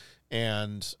Prophecy,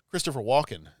 and Christopher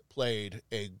Walken played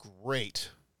a great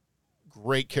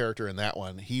character in that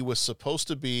one. He was supposed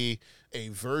to be a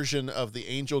version of the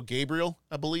angel Gabriel,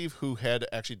 I believe, who had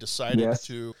actually decided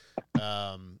to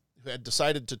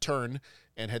turn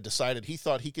and had decided he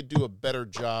thought he could do a better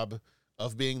job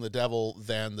of being the devil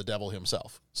than the devil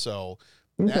himself. So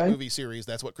that movie series,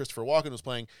 that's what Christopher Walken was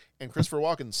playing. And Christopher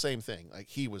Walken, same thing. Like,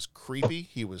 he was creepy,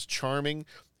 he was charming,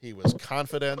 he was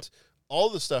confident, all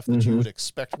the stuff that you would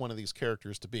expect one of these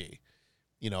characters to be.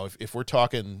 You know, if we're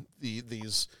talking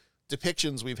these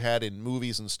depictions we've had in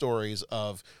movies and stories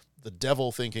of the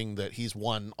devil thinking that he's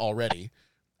won already,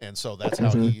 and so that's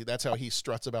how he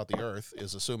struts about the earth,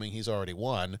 is assuming he's already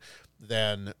won,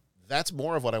 then That's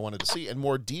more of what I wanted to see, and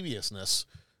more deviousness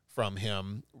from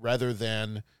him rather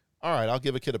than, all right, I'll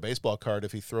give a kid a baseball card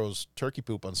if he throws turkey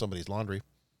poop on somebody's laundry.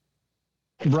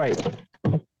 Right.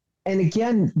 And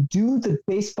again, do the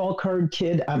baseball card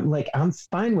kid. I'm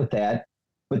fine with that,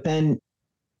 but then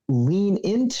lean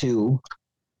into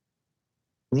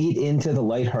the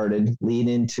lighthearted, lean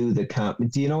into the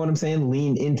do you know what I'm saying?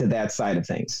 Lean into that side of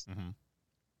things. Mm-hmm.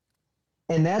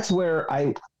 And that's where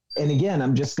I'm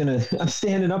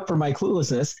standing up for my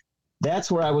cluelessness. That's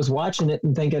where I was watching it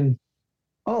and thinking,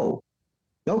 oh,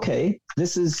 okay,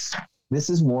 this is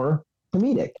more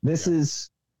comedic. This is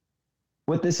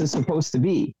what this is supposed to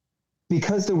be.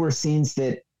 Because there were scenes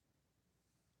that,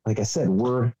 like I said,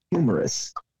 were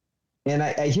humorous. And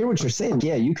I hear what you're saying.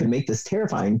 Yeah, you could make this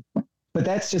terrifying, but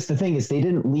that's just the thing is they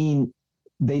didn't lean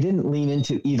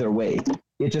into either way.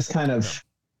 It just kind of,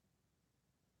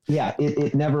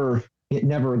 it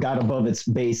never got above its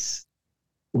base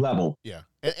level. Yeah.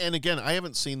 And again, I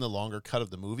haven't seen the longer cut of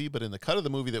the movie, but in the cut of the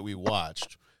movie that we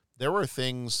watched, there were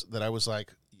things that I was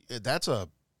like, that's a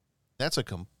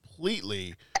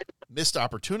completely missed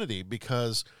opportunity,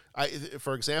 because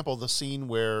for example, the scene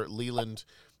where Leland,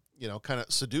 kind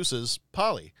of seduces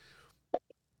Polly.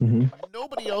 Mm-hmm.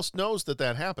 Nobody else knows that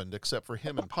happened except for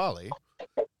him and Polly.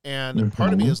 And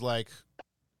part of me is like,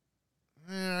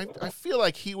 I feel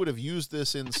like he would have used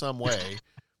this in some way.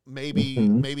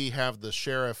 Maybe have the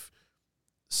sheriff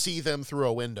see them through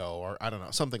a window, or I don't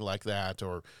know, something like that,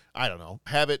 or I don't know,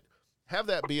 have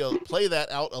that play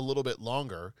that out a little bit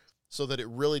longer, so that it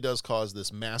really does cause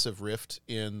this massive rift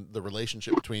in the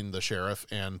relationship between the sheriff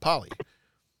and Polly.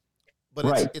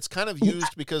 But it's kind of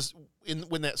used because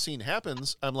when that scene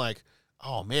happens, I'm like,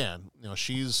 oh man,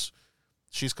 she's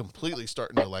completely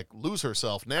starting to like lose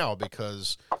herself now,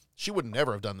 because she would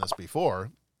never have done this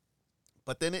before.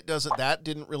 But then that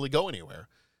didn't really go anywhere.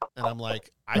 And I'm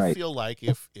like, I feel like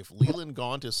if Leland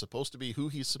Gaunt is supposed to be who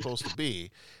he's supposed to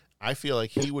be, I feel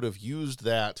like he would have used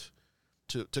that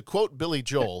to quote Billy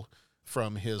Joel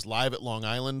from his Live at Long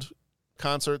Island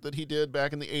concert that he did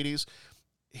back in the 80s.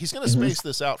 He's going to space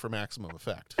this out for maximum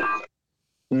effect.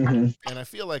 Mm-hmm. And I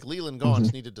feel like Leland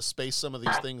Gaunt needed to space some of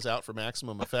these things out for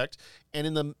maximum effect. And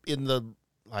in the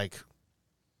like,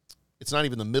 it's not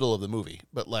even the middle of the movie,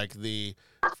 but like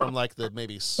from the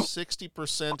maybe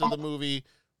 60% of the movie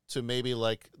to maybe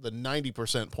like the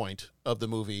 90% point of the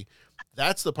movie,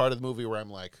 that's the part of the movie where I'm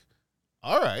like,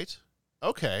 all right,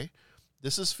 okay,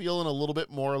 this is feeling a little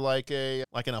bit more like an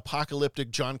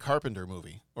apocalyptic John Carpenter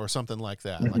movie or something like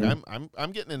that. Mm-hmm. Like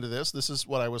I'm getting into this. This is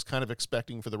what I was kind of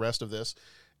expecting for the rest of this.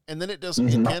 And then it does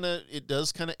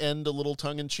kind of end a little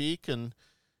tongue in cheek. And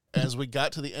as we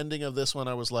got to the ending of this one,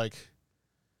 I was like,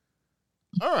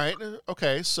 all right,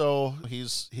 okay, so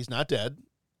he's not dead,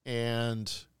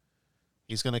 and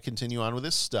he's going to continue on with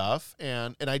his stuff.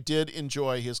 And I did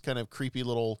enjoy his kind of creepy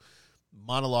little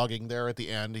monologuing there at the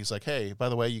end. He's like, hey, by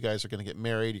the way, you guys are going to get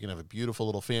married. You're going to have a beautiful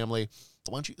little family.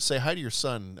 Why don't you say hi to your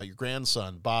son, your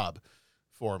grandson, Bob,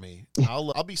 for me?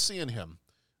 I'll be seeing him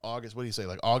August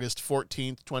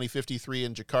 14th, 2053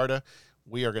 in Jakarta.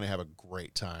 We are going to have a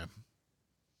great time.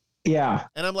 Yeah.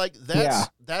 And I'm like,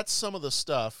 that's some of the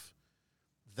stuff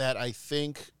that I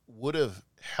think would have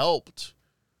helped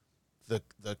the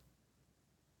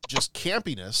just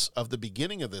campiness of the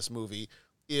beginning of this movie.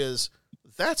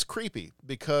 That's creepy,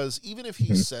 because even if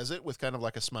he says it with kind of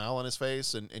like a smile on his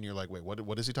face and you're like, wait,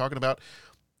 what is he talking about?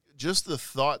 Just the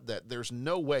thought that there's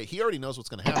no way, he already knows what's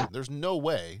going to happen. There's no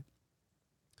way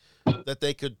that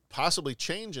they could possibly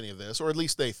change any of this, or at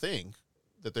least they think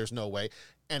that there's no way.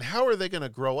 And how are they going to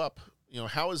grow up?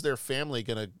 How is their family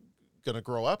going to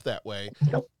grow up that way,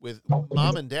 with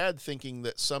mom and dad thinking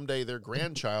that someday their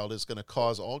grandchild is going to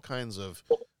cause all kinds of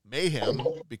mayhem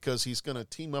because he's going to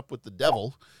team up with the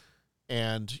devil?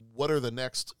 And what are the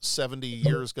next 70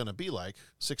 years going to be like,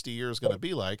 60 years going to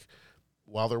be like,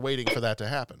 while they're waiting for that to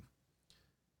happen?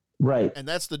 Right. And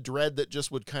that's the dread that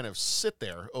just would kind of sit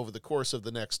there over the course of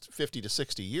the next 50 to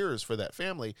 60 years for that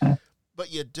family.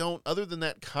 But you don't, other than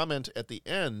that comment at the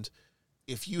end,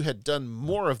 if you had done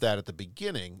more of that at the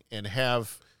beginning and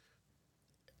have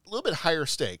a little bit higher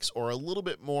stakes or a little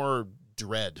bit more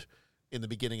dread in the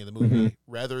beginning of the movie,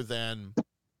 rather than,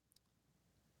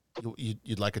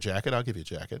 you'd like a jacket? I'll give you a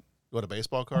jacket. You want a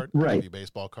baseball card? I'll give you a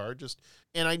baseball card.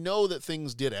 And I know that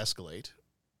things did escalate,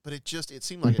 but it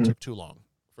seemed like it took too long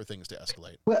for things to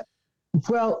escalate.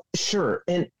 Well, sure.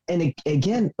 And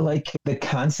again, like, the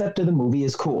concept of the movie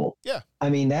is cool. Yeah. I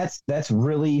mean, that's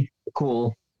really a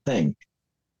cool thing.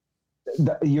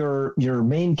 Your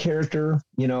main character,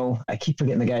 I keep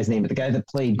forgetting the guy's name, but the guy that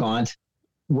played Gaunt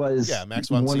was Max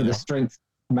von one Sydow. of the strengths.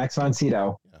 Max von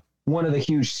Sydow one of the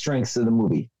huge strengths of the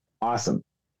movie. Awesome.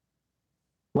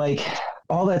 Like,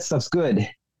 all that stuff's good.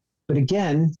 But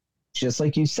again, just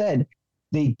like you said,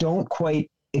 they don't quite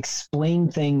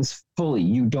explain things fully.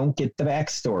 You don't get the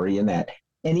backstory in that.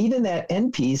 And even that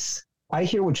end piece, I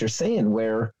hear what you're saying,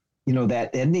 where, you know,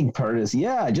 that ending part is,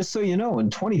 yeah, just so you know, in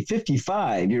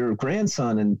 2055, your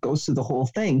grandson, and goes through the whole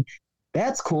thing.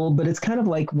 That's cool, but it's kind of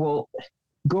like, well,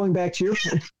 going back to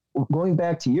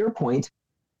your point,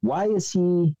 why is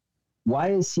he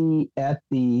at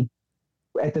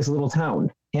this little town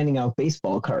handing out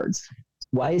baseball cards?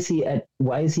 Why is he at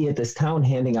this town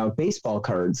handing out baseball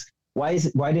cards? Why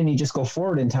didn't he just go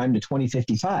forward in time to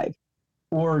 2055?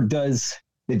 Or does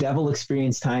the devil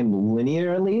experience time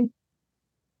linearly?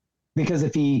 Because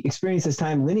if he experiences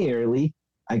time linearly,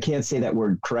 I can't say that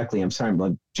word correctly. I'm sorry, I'm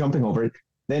like jumping over it.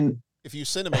 Then if you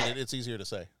cinemate it, it's easier to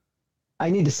say. I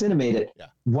need to cinemate it. Yeah.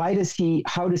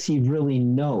 How does he really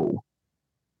know?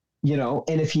 You know,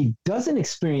 and if he doesn't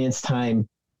experience time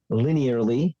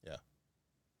linearly,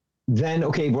 then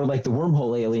okay, we're like the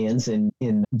wormhole aliens in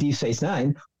Deep Space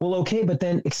Nine. Well, okay, but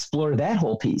then explore that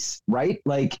whole piece, right?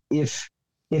 Like if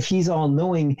he's all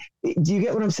knowing, do you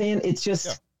get what I'm saying? It's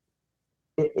just,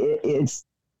 it's,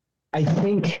 I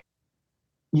think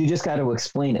you just got to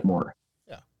explain it more.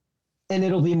 Yeah. And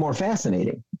it'll be more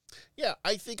fascinating. Yeah,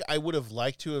 I think I would have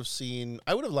liked to have seen.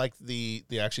 I would have liked the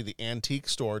antique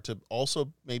store to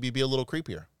also maybe be a little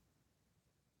creepier.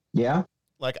 Yeah.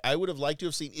 Like I would have liked to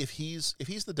have seen if he's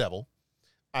the devil,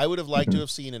 I would have liked to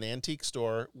have seen an antique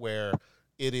store where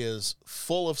it is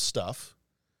full of stuff.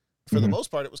 For the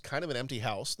most part, it was kind of an empty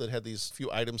house that had these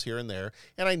few items here and there.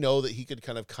 And I know that he could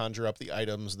kind of conjure up the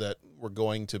items that were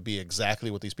going to be exactly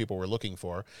what these people were looking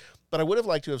for. But I would have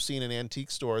liked to have seen an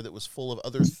antique store that was full of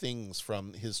other things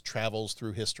from his travels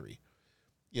through history.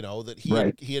 You know, that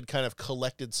he had kind of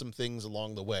collected some things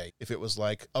along the way. If it was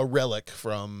like a relic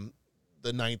from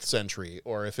the 9th century,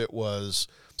 or if it was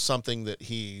something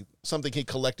he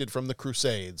collected from the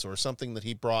Crusades, or something that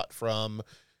he brought from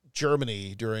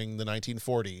Germany during the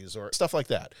 1940s, or stuff like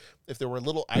that. If there were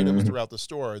little items throughout the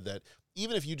store that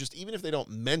even if they don't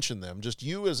mention them, just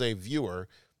you as a viewer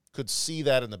could see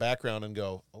that in the background and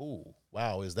go, oh,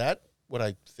 wow, is that what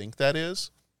I think that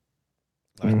is?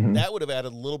 That would have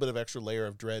added a little bit of extra layer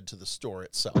of dread to the store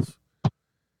itself.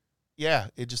 Yeah,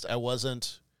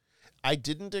 I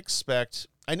didn't expect,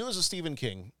 I knew it was a Stephen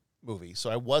King movie, so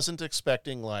I wasn't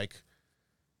expecting like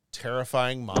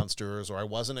terrifying monsters, or I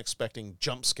wasn't expecting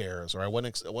jump scares, or I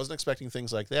wasn't expecting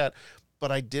things like that,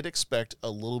 but I did expect a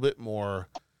little bit more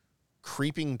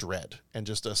creeping dread and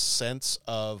just a sense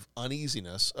of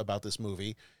uneasiness about this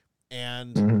movie.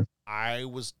 And I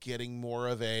was getting more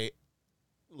of a,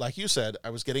 like you said,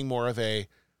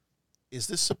 is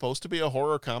this supposed to be a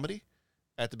horror comedy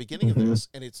at the beginning of this?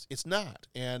 And it's not.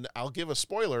 And I'll give a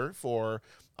spoiler for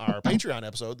our Patreon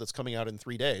episode that's coming out in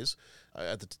 3 days.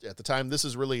 At the time this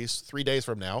is released, 3 days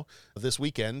from now, this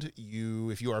weekend,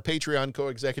 if you are a Patreon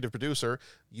co-executive producer,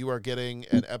 you are getting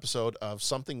an episode of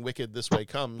Something Wicked This Way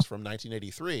Comes from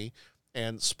 1983.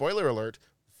 And spoiler alert,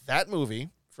 that movie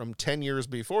from 10 years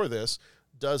before this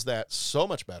does that so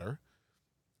much better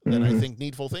than I think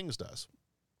Needful Things does.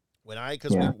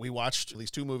 We watched these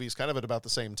two movies kind of at about the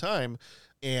same time,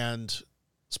 and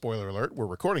spoiler alert, we're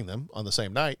recording them on the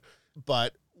same night.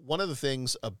 But one of the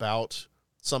things about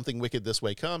Something Wicked This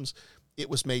Way Comes, it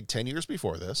was made 10 years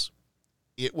before this.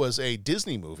 It was a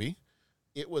Disney movie.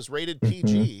 It was rated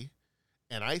PG,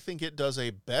 and I think it does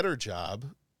a better job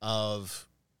of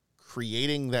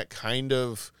creating that kind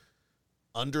of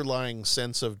underlying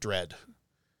sense of dread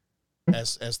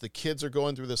as the kids are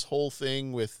going through this whole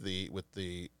thing with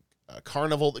the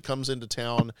carnival that comes into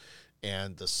town,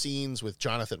 and the scenes with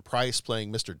Jonathan Pryce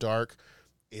playing Mr. Dark.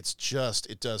 It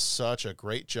does such a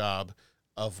great job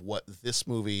of what this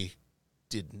movie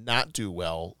did not do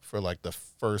well for like the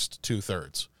first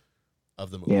 2/3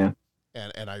 of the movie. Yeah.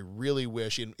 And I really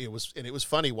wish, and it was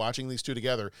funny watching these two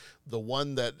together. The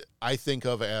one that I think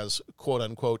of as quote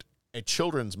unquote a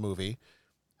children's movie,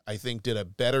 I think did a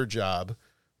better job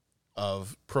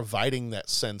of providing that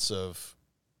sense of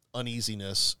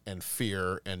uneasiness and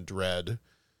fear and dread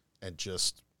and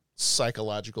just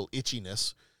psychological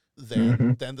itchiness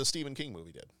than the Stephen King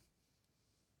movie did.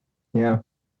 Yeah.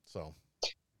 So.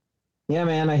 Yeah,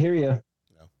 man, I hear you.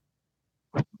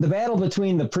 Yeah. The battle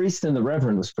between the priest and the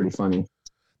reverend was pretty funny.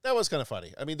 That was kind of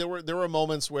funny. I mean, there were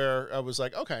moments where I was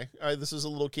like, okay, this is a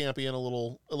little campy and a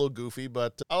little goofy,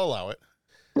 but I'll allow it.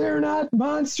 They're not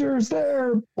monsters,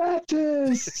 they're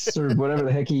Baptists, or whatever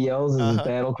the heck he yells in his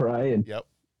battle cry. And Yep.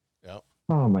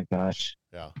 Oh my gosh.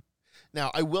 Yeah. Now,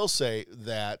 I will say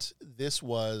that this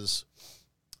was,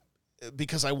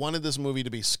 because I wanted this movie to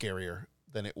be scarier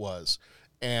than it was.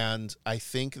 And I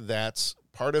think that's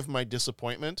part of my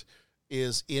disappointment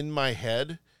is in my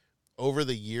head over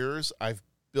the years, I've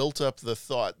built up the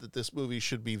thought that this movie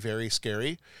should be very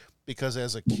scary because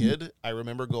as a kid, I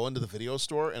remember going to the video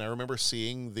store and I remember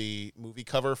seeing the movie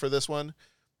cover for this one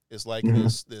is like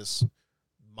this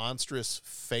monstrous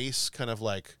face kind of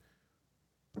like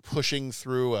pushing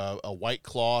through a white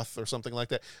cloth or something like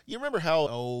that. You remember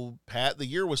how, Pat, the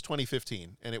year was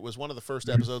 2015, and it was one of the first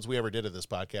episodes we ever did of this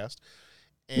podcast,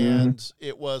 and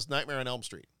it was Nightmare on Elm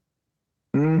Street.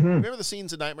 Remember the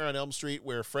scenes in Nightmare on Elm Street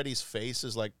where Freddy's face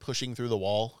is like pushing through the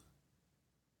wall?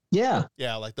 Yeah.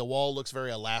 Yeah, like the wall looks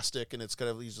very elastic, and it's kind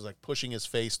of, he's just like pushing his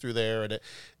face through there, and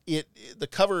the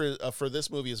cover for this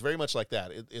movie is very much like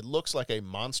that. It looks like a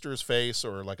monster's face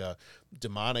or like a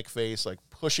demonic face, like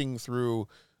pushing through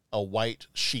a white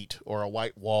sheet or a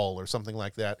white wall or something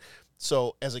like that.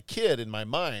 So as a kid, in my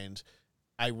mind,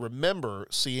 I remember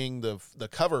seeing the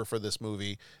cover for this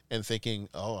movie and thinking,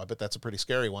 oh, I bet that's a pretty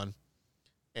scary one.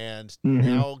 And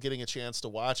now getting a chance to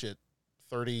watch it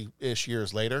 30-ish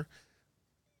years later,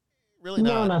 really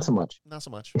not. No, not so much. Not so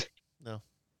much. No,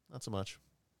 not so much.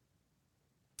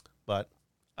 But,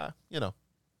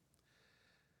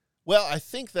 Well, I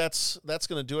think that's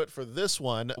going to do it for this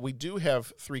one. We do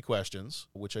have 3 questions,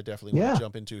 which I definitely want to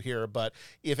jump into here. But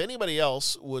if anybody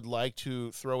else would like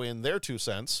to throw in their 2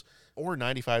 cents or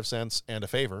 95 cents and a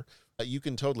favor, you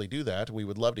can totally do that. We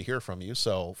would love to hear from you.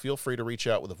 So feel free to reach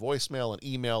out with a voicemail, an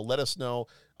email. Let us know,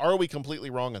 are we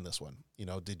completely wrong on this one?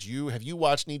 Have you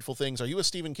watched Needful Things? Are you a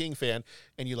Stephen King fan?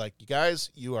 And you're like, you guys,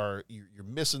 you're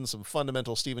missing some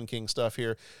fundamental Stephen King stuff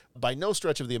here. By no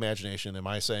stretch of the imagination am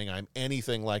I saying I'm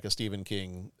anything like a Stephen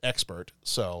King expert.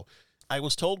 So I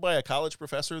was told by a college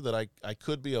professor that I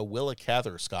could be a Willa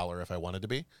Cather scholar if I wanted to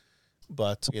be.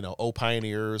 But, Oh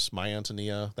Pioneers, My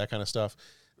Antonia, that kind of stuff.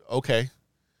 Okay.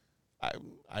 I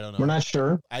don't know. We're not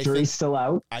sure. Jury's still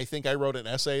out. I think I wrote an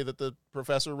essay that the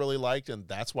professor really liked, and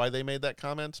that's why they made that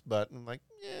comment. But I'm like,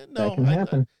 no, that can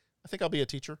happen. I think I'll be a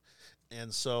teacher.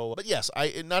 And so, but yes,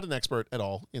 I'm not an expert at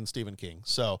all in Stephen King.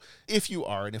 So if you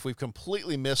are, and if we've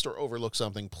completely missed or overlooked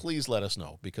something, please let us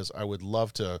know, because I would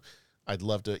love to. I'd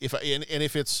love to.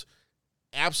 If it's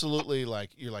absolutely like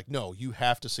you're like, no, you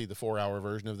have to see the 4-hour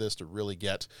version of this to really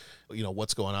get,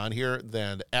 what's going on here,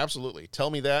 then absolutely tell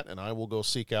me that, and I will go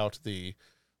seek out the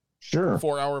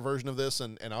 4-hour version of this,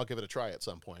 and I'll give it a try at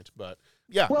some point. But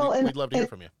yeah, we'd love to hear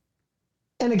from you.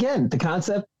 And again, the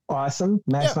concept, awesome.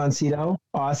 Max von Sydow,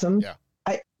 awesome. Yeah.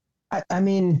 I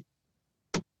mean,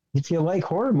 if you like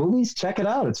horror movies, check it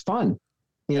out. It's fun.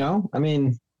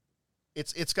 It's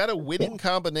got a winning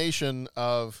combination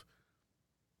of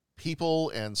people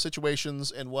and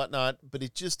situations and whatnot, but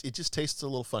it just tastes a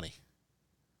little funny.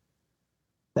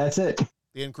 That's it.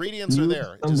 The ingredients are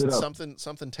there. Just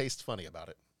something tastes funny about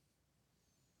it.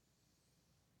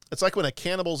 It's like when a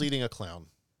cannibal's eating a clown.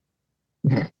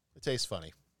 It tastes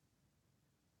funny.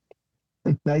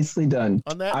 Nicely done.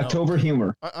 On that October note,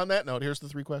 humor. On that note, here's the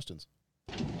 3 questions.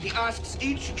 He asks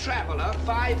each traveler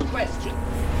 5 questions.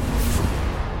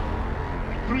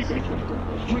 3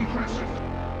 questions.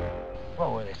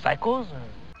 What were they, psychos?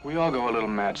 We all go a little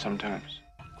mad sometimes.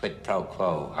 Quid pro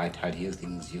quo. I tell you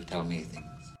things, you tell me things.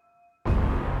 I'm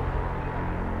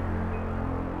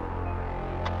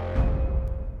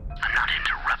not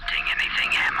interrupting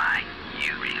anything, am I?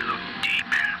 You really look deep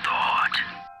in thought.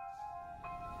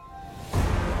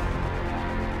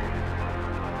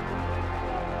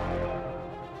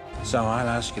 So I'll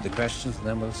ask you the questions and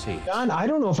then we'll see. John, I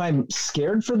don't know if I'm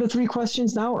scared for the 3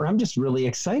 questions now or I'm just really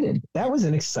excited. That was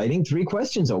an exciting 3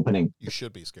 questions opening. You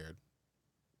should be scared.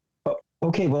 Oh,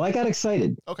 okay, well, I got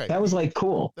excited. Okay. That was like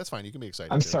cool. That's fine. You can be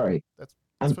excited. I'm sorry.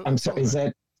 I'm sorry. Is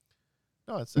that...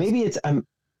 No, it's maybe it's...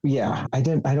 yeah, I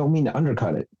don't mean to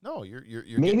undercut it. No, you're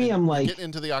maybe I'm like... Getting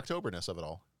into the Octoberness of it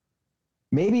all.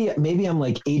 Maybe I'm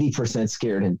like 80%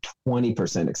 scared and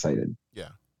 20% excited. Yeah.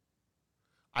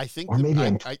 I think or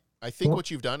maybe I think what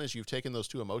you've done is you've taken those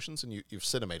 2 emotions and you've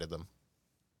cinemated them.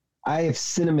 I have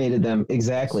cinemated them,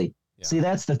 exactly. Yeah. See,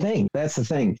 that's the thing.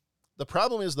 The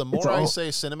problem is the more I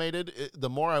say cinemated, the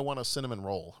more I want a cinnamon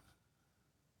roll.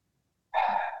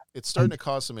 It's starting to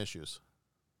cause some issues.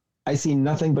 I see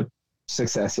nothing but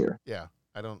success here. Yeah,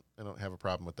 I don't have a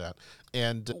problem with that.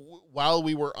 And while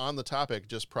we were on the topic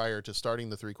just prior to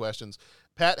starting the 3 questions,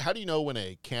 Pat, how do you know when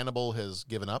a cannibal has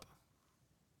given up?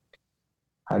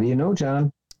 How do you know,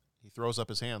 John? He throws up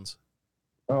his hands.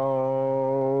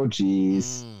 Oh,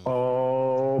 geez.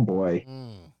 Oh, boy.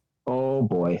 Oh,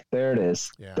 boy. There it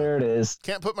is. Yeah. There it is.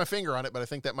 Can't put my finger on it, but I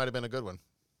think that might have been a good one.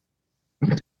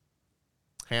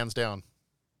 Hands down.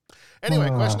 Anyway,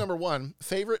 question number 1,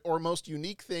 favorite or most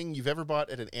unique thing you've ever bought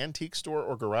at an antique store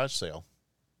or garage sale?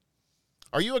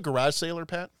 Are you a garage sailor,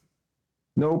 Pat?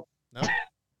 Nope. No?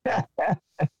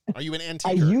 Are you an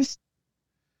antiquer?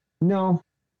 No.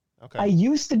 Okay. I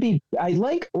used to be, I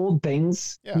like old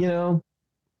things, you know,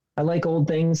 I like old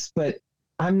things, but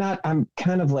I'm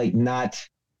kind of like not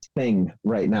thing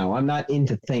right now. I'm not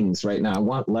into things right now. I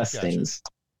want less things.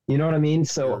 You know what I mean?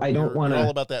 So I don't want to. You're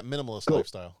all about that minimalist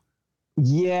lifestyle.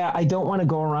 Yeah, I don't want to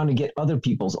go around and get other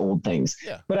people's old things.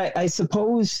 Yeah. But I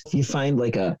suppose if you find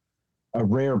like a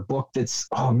rare book that's,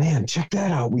 oh man, check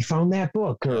that out. We found that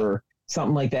book or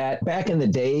something like that. Back in the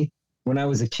day when I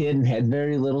was a kid and had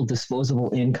very little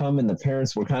disposable income and the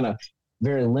parents were kind of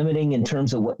very limiting in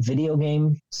terms of what video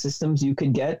game systems you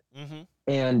could get. Mm-hmm.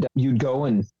 And you'd go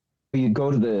to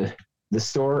the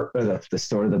store or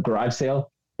the garage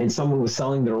sale, and someone was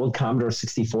selling their old Commodore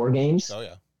 64 games. Oh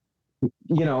yeah.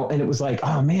 You know, and it was like,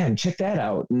 oh man, check that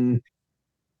out. And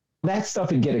that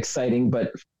stuff would get exciting,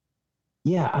 but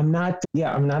I'm not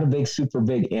a super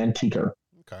big antiquer.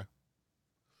 Okay.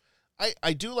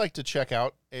 I do like to check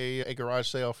out a garage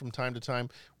sale from time to time.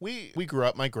 We grew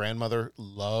up, my grandmother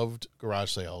loved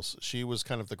garage sales. She was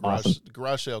kind of the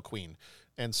garage sale queen.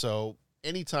 And so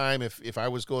anytime if I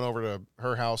was going over to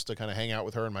her house to kind of hang out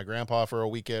with her and my grandpa for a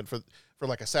weekend for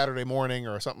like a Saturday morning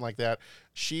or something like that,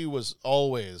 she was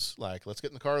always like, let's get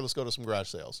in the car, let's go to some garage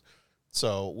sales.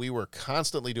 So we were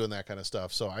constantly doing that kind of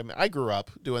stuff. So I grew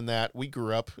up doing that. We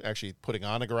grew up actually putting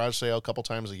on a garage sale a couple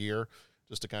times a year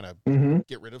just to kind of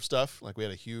get rid of stuff. Like we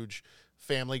had a huge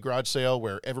family garage sale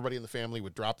where everybody in the family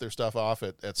would drop their stuff off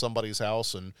at somebody's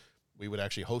house, and we would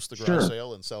actually host the garage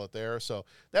sale and sell it there. So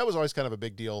that was always kind of a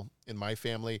big deal in my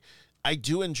family. I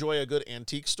do enjoy a good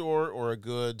antique store or a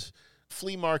good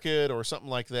flea market or something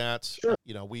like that. Sure.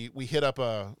 You know, we hit up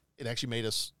it actually made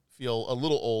us feel a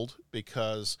little old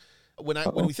because when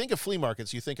we think of flea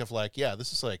markets, you think of like, yeah,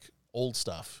 this is like old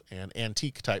stuff and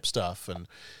antique type stuff. And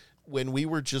when we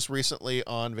were just recently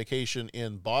on vacation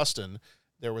in Boston,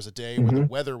 there was a day when the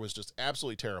weather was just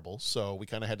absolutely terrible. So we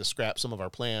kind of had to scrap some of our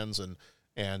plans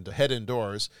and head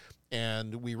indoors.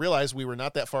 And we realized we were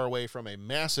not that far away from a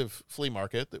massive flea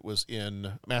market that was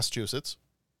in Massachusetts.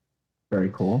 Very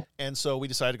cool. And so we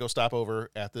decided to go stop over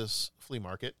at this flea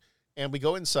market. And we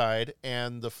go inside,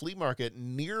 and the flea market,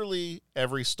 nearly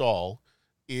every stall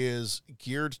is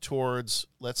geared towards,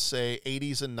 let's say,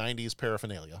 80s and 90s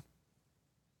paraphernalia.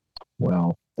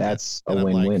 Well, that's a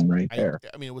win-win right there.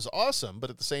 I mean, it was awesome, but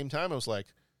at the same time, I was like,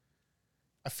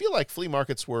 I feel like flea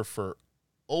markets were for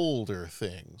older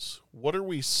things. What are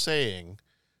we saying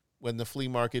when the flea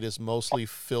market is mostly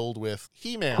filled with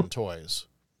He-Man toys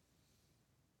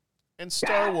and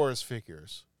Star Wars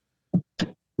figures?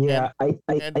 Yeah,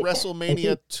 and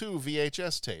WrestleMania 2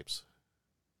 VHS tapes.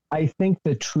 I think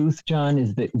the truth, John,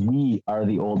 is that we are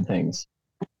the old things.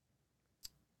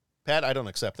 Pat, I don't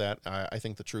accept that. I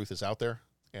think the truth is out there,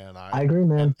 and I agree,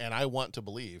 man. And I want to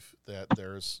believe that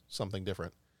there's something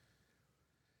different.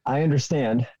 I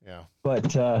understand. Yeah.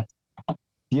 But do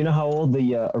you know how old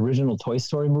the original Toy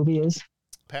Story movie is?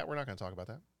 Pat, we're not going to talk about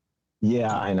that.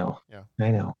 Yeah, I know. Yeah. I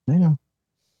know,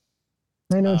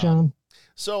 John.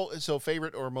 So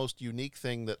favorite or most unique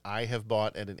thing that I have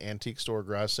bought at an antique store,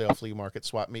 garage sale, flea market,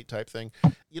 swap meet type thing?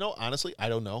 You know, honestly, I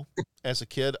don't know. As a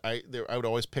kid, I would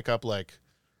always pick up like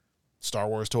Star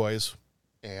Wars toys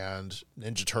and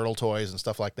Ninja Turtle toys and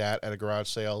stuff like that at a garage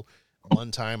sale.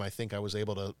 One time, I think I was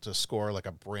able to score like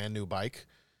a brand new bike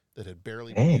that had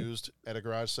barely been used at a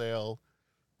garage sale.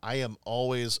 I am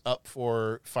always up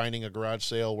for finding a garage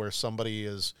sale where somebody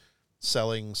is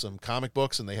selling some comic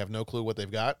books and they have no clue what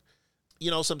they've got. You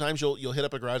know, sometimes you'll hit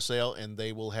up a garage sale and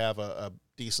they will have a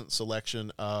decent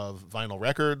selection of vinyl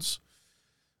records.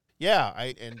 Yeah,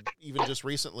 and even just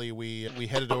recently we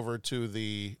headed over to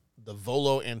the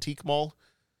Volo Antique Mall.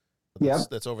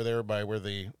 That's over there by where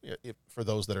for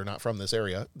those that are not from this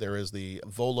area, there is the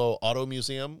Volo Auto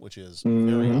Museum, which is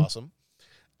very awesome.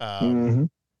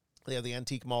 They have the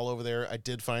antique mall over there. I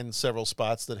did find several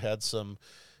spots that had some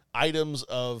items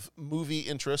of movie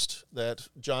interest that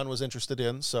John was interested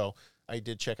in, so I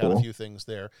did check out a few things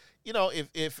there. You know,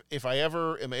 if I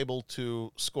ever am able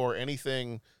to score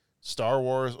anything Star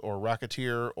Wars or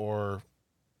Rocketeer or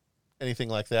anything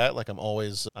like that, like I'm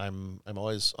always on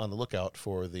the lookout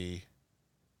for the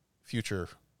future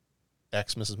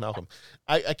ex Mrs. Malcolm.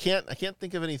 I can't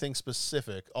think of anything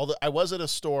specific. Although I was at a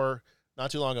store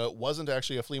not too long ago. It wasn't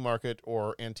actually a flea market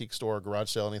or antique store, garage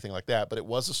sale, anything like that, but it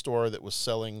was a store that was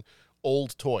selling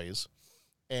old toys.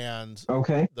 And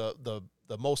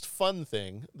the most fun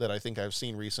thing that I think I've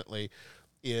seen recently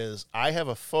is I have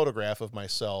a photograph of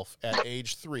myself at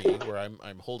age 3 where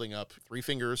I'm holding up 3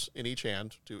 fingers in each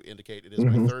hand to indicate it is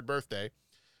my 3rd birthday.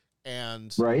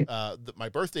 And right. My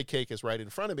birthday cake is right in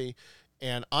front of me.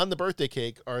 And on the birthday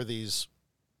cake are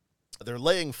they're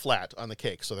laying flat on the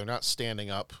cake. So they're not standing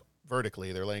up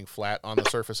vertically. They're laying flat on the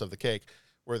surface of the cake,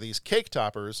 were these cake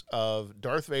toppers of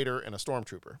Darth Vader and a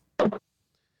stormtrooper.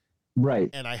 Right.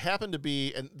 And I happened to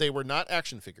be, and they were not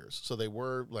action figures. So they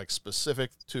were like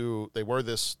specific to, they were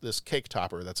this cake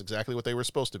topper. That's exactly what they were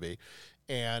supposed to be.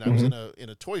 And I was in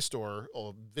a toy store,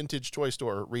 a vintage toy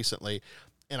store recently,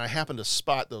 and I happened to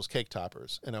spot those cake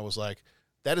toppers. And I was like,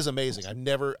 that is amazing.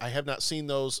 I have not seen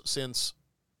those since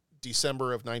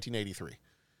December of 1983.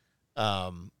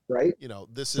 Right. You know,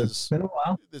 this It's been a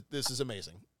while. This is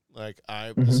amazing. Like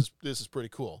this is pretty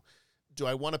cool. Do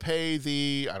I want to pay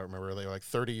I don't remember, they were like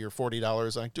 $30 or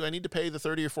 $40. Like, do I need to pay the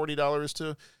 $30 or $40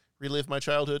 to relive my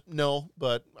childhood? No,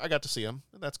 but I got to see them,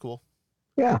 and that's cool.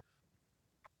 Yeah.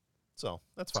 So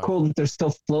that's fine. It's cool that they're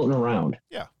still floating around.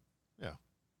 Yeah. Yeah.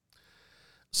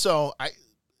 So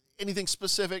anything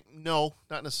specific? No,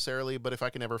 not necessarily, but if I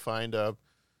can ever find a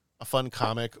fun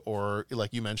comic or,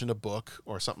 like you mentioned, a book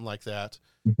or something like that,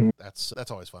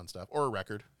 that's always fun stuff. Or a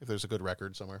record, if there's a good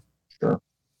record somewhere.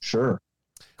 Sure.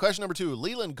 Question number 2.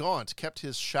 Leland Gaunt kept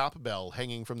his shop bell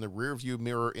hanging from the rearview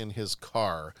mirror in his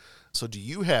car. So do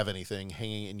you have anything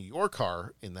hanging in your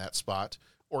car in that spot?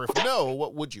 Or if no,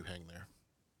 what would you hang there?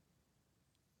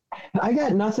 I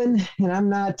got nothing, and I'm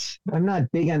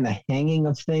not big on the hanging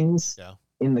of things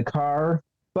in the car.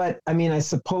 But I mean, I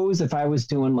suppose if I was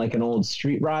doing like an old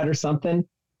street rod or something,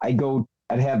 I'd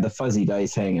have the fuzzy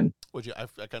dice hanging. Would you? I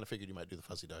kind of figured you might do the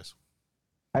fuzzy dice.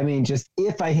 I mean, just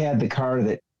if I had the car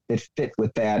that fit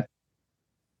with that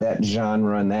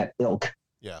genre and that ilk,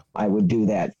 I would do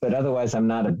that. But otherwise, I'm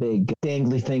not a big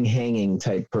dangly thing hanging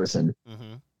type person.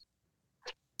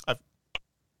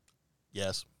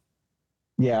 Yes.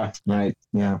 Yeah. Right.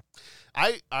 Yeah.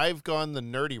 I've gone the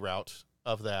nerdy route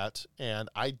of that, and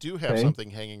I do have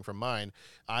something hanging from mine.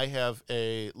 I have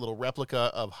a little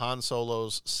replica of Han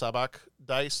Solo's sabak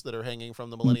dice that are hanging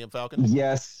from the Millennium Falcon.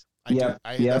 Yes.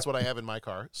 That's what I have in my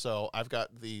car. So I've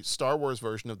got the Star Wars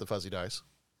version of the fuzzy dice.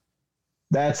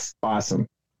 That's awesome.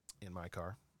 In my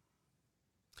car.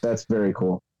 That's very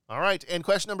cool. All right. And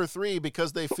question number 3,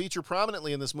 because they feature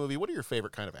prominently in this movie, what are your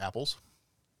favorite kind of apples?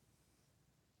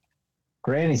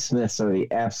 Granny Smiths are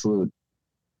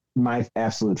my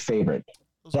absolute favorite.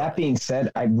 That being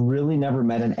said, I've really never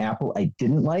met an apple I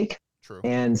didn't like. True.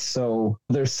 And so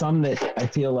there's some that I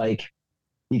feel like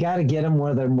you got to get them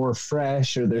where they're more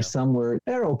fresh, or there's some where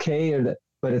they're okay,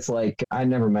 but it's like I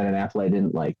never met an apple I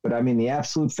didn't like. But I mean, the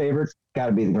absolute favorite got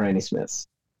to be the Granny Smiths.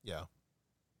 Yeah.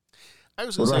 I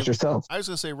was What going about yourself? I was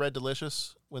going to say Red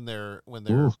Delicious when they're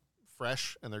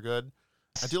fresh and they're good.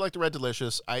 I do like the Red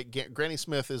Delicious. Granny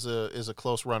Smith is a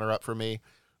close runner up for me.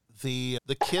 The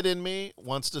kid in me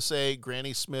wants to say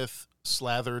Granny Smith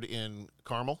slathered in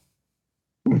caramel.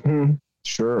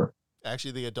 Sure.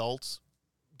 Actually, the adult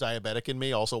diabetic in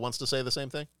me also wants to say the same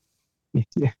thing.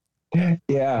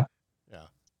 Yeah.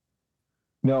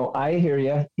 No, I hear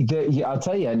you. I'll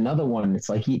tell you another one. It's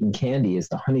like eating candy is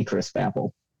the Honeycrisp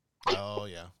apple. Oh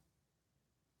yeah.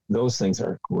 Those things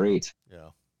are great. Yeah.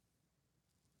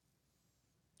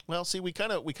 Well, see, we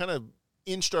kind of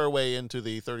inched our way into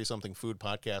the 30-something food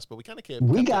podcast, but we kind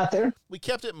of got there. We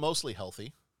kept it mostly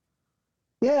healthy.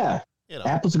 Yeah.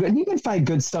 Apples are good. And you can find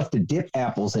good stuff to dip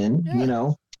apples in.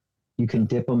 Yeah. You can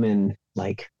dip them in,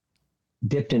 like,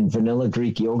 dipped in vanilla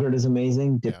Greek yogurt is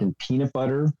amazing. Dipped in peanut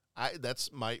butter.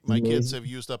 My kids have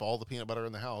used up all the peanut butter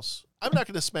in the house. I'm not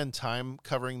going to spend time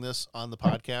covering this on the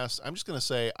podcast. I'm just going to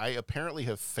say I apparently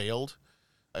have failed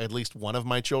at least one of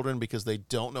my children because they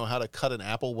don't know how to cut an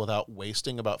apple without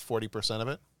wasting about 40% of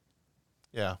it.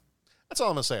 Yeah. That's all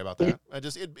I'm going to say about that.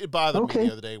 It bothered me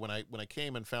the other day when I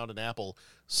came and found an apple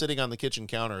sitting on the kitchen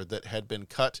counter that had been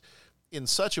cut in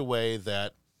such a way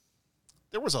that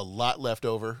there was a lot left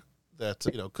over that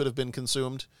could have been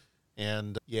consumed.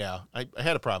 And I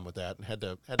had a problem with that and had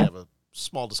to have a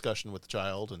small discussion with the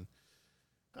child. And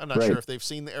I'm not sure if they've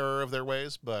seen the error of their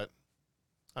ways, but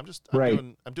I'm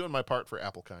doing my part for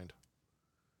apple kind.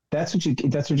 That's what you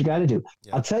got to do.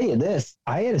 Yeah. I'll tell you this.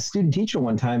 I had a student teacher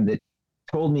one time that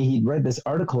told me he'd read this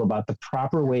article about the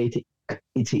proper way to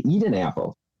eat an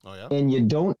apple. Oh yeah. And you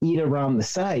don't eat around the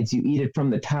sides. You eat it from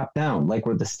the top down, like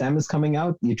where the stem is coming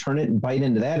out. You turn it and bite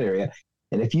into that area.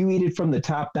 And if you eat it from the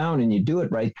top down and you do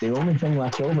it right, the only thing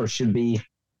left over should be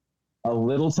a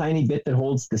little tiny bit that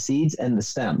holds the seeds and the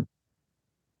stem.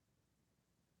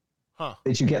 Huh.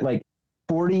 That you get like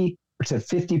 40 to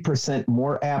 50%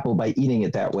 more apple by eating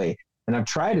it that way. and I've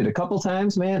tried it a couple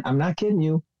times, man. I'm not kidding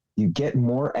you. You get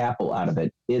more apple out of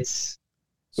it. It's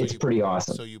pretty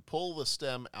awesome. So you pull the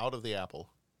stem out of the apple.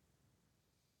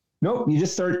 Nope, you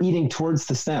just start eating towards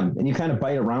the stem, and you kind of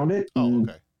bite around it. Oh,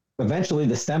 okay. Eventually,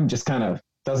 the stem just kind of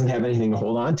doesn't have anything to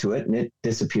hold on to it, and it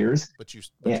disappears.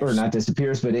 Or not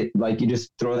disappears, but it like you just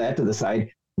throw that to the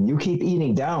side. And you keep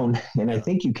eating down, and I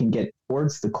think you can get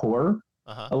towards the core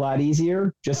a lot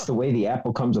easier, just the way the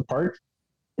apple comes apart.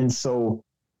 And so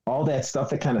all that stuff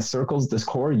that kind of circles this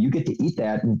core, you get to eat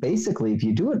that. And basically, if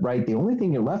you do it right, the only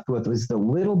thing you're left with is the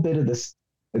little bit of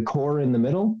the core in the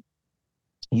middle.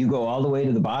 You go all the way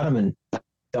to the bottom and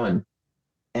done.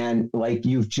 And like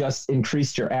you've just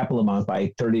increased your apple amount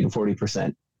by 30 to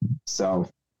 40%. So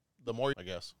the more, I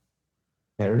guess.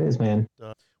 There it is, man.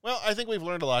 Well, I think we've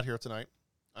learned a lot here tonight.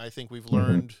 I think we've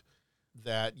learned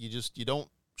that you don't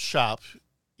shop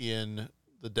in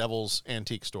the devil's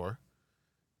antique store.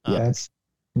 Yeah, it's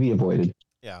to be avoided.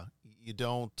 Yeah,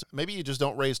 maybe you just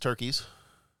don't raise turkeys.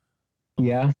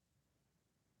 Yeah.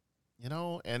 You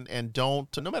know, and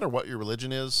don't, no matter what your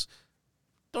religion is,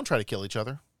 don't try to kill each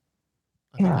other.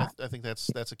 I think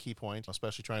that's a key point,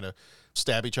 especially trying to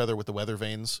stab each other with the weather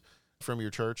vanes from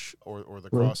your church or the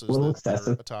crosses that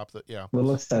are atop the, A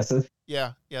little excessive.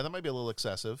 Yeah, that might be a little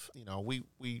excessive. You know,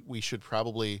 we should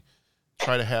probably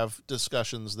try to have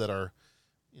discussions that are,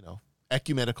 you know,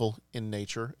 ecumenical in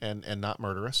nature and not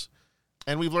murderous.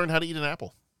 And we've learned how to eat an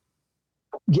apple.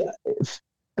 Yeah,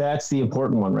 that's the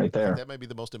important one right there. That might be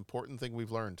the most important thing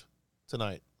we've learned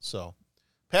tonight. So,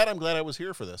 Pat, I'm glad I was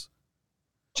here for this.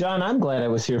 John, I'm glad I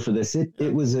was here for this.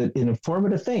 It was an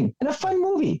informative thing and a fun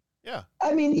movie. Yeah.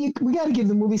 I mean, we got to give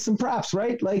the movie some props,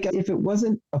 right? Like, if it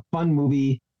wasn't a fun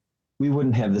movie, we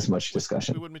wouldn't have this much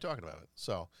discussion. We wouldn't be talking about it.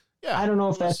 So, yeah. I don't know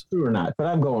if that's true or not, but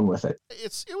I'm going with it.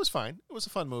 It was fine. It was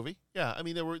a fun movie. Yeah. I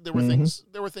mean, there were things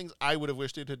I would have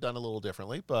wished it had done a little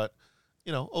differently, but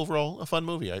you know, overall a fun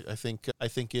movie. I think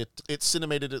it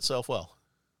cinemated itself well.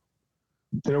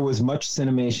 There was much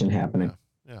cinemation happening.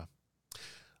 Yeah.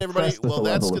 Everybody, well,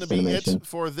 that's going to be it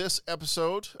for this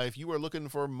episode. If you are looking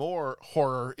for more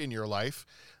horror in your life,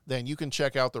 then you can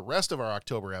check out the rest of our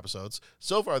October episodes.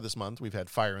 So far this month, we've had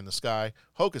Fire in the Sky,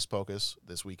 Hocus Pocus.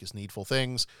 This week is Needful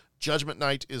Things. Judgment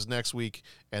Night is next week,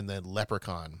 and then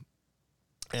Leprechaun.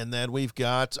 And then we've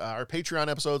got our Patreon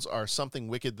episodes are Something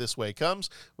Wicked This Way Comes,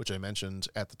 which I mentioned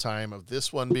at the time of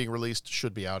this one being released,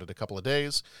 should be out in a couple of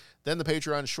days. Then the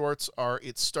Patreon shorts are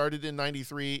It Started in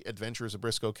 93, Adventures of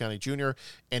Briscoe County Jr.,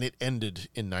 and It Ended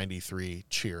in 93,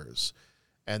 Cheers.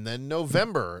 And then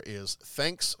November is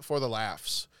Thanks for the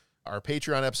Laughs. Our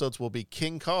Patreon episodes will be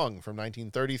King Kong from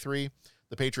 1933.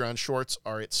 The Patreon shorts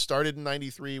are It Started in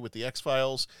 93 with The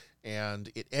X-Files,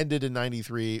 and It Ended in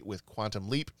 93 with Quantum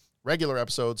Leap. Regular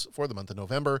episodes for the month of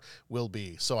November will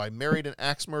be So I Married an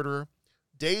Axe Murderer,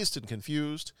 Dazed and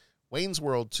Confused, Wayne's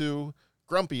World 2,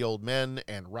 Grumpy Old Men,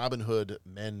 and Robin Hood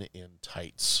Men in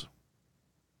Tights.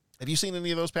 Have you seen any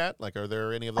of those, Pat? Like, are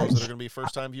there any of those that are going to be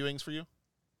first-time viewings for you?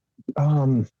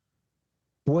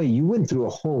 Boy, you went through a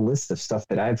whole list of stuff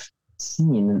that I've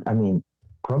seen. I mean,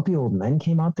 Grumpy Old Men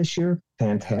came out this year.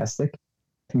 Fantastic.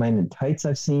 Men in Tights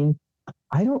I've seen.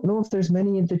 I don't know if there's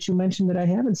many that you mentioned that I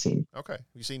haven't seen. Okay. Have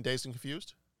you seen Dazed and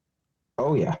Confused?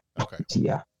 Oh, yeah. Okay.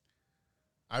 Yeah.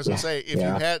 I was going to say,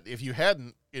 if you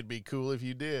hadn't, it'd be cool if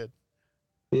you did.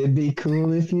 It'd be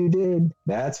cool if you did.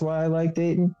 That's why I like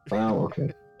dating. Well,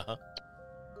 okay.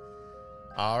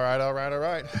 All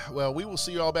right. Well, we will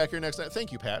see you all back here next time.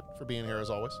 Thank you, Pat, for being here as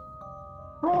always.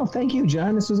 Oh, thank you,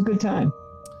 John. This was a good time.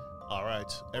 All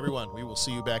right, everyone, we will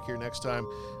see you back here next time.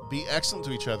 Be excellent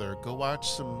to each other. Go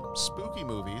watch some spooky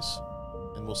movies,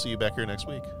 and we'll see you back here next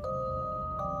week.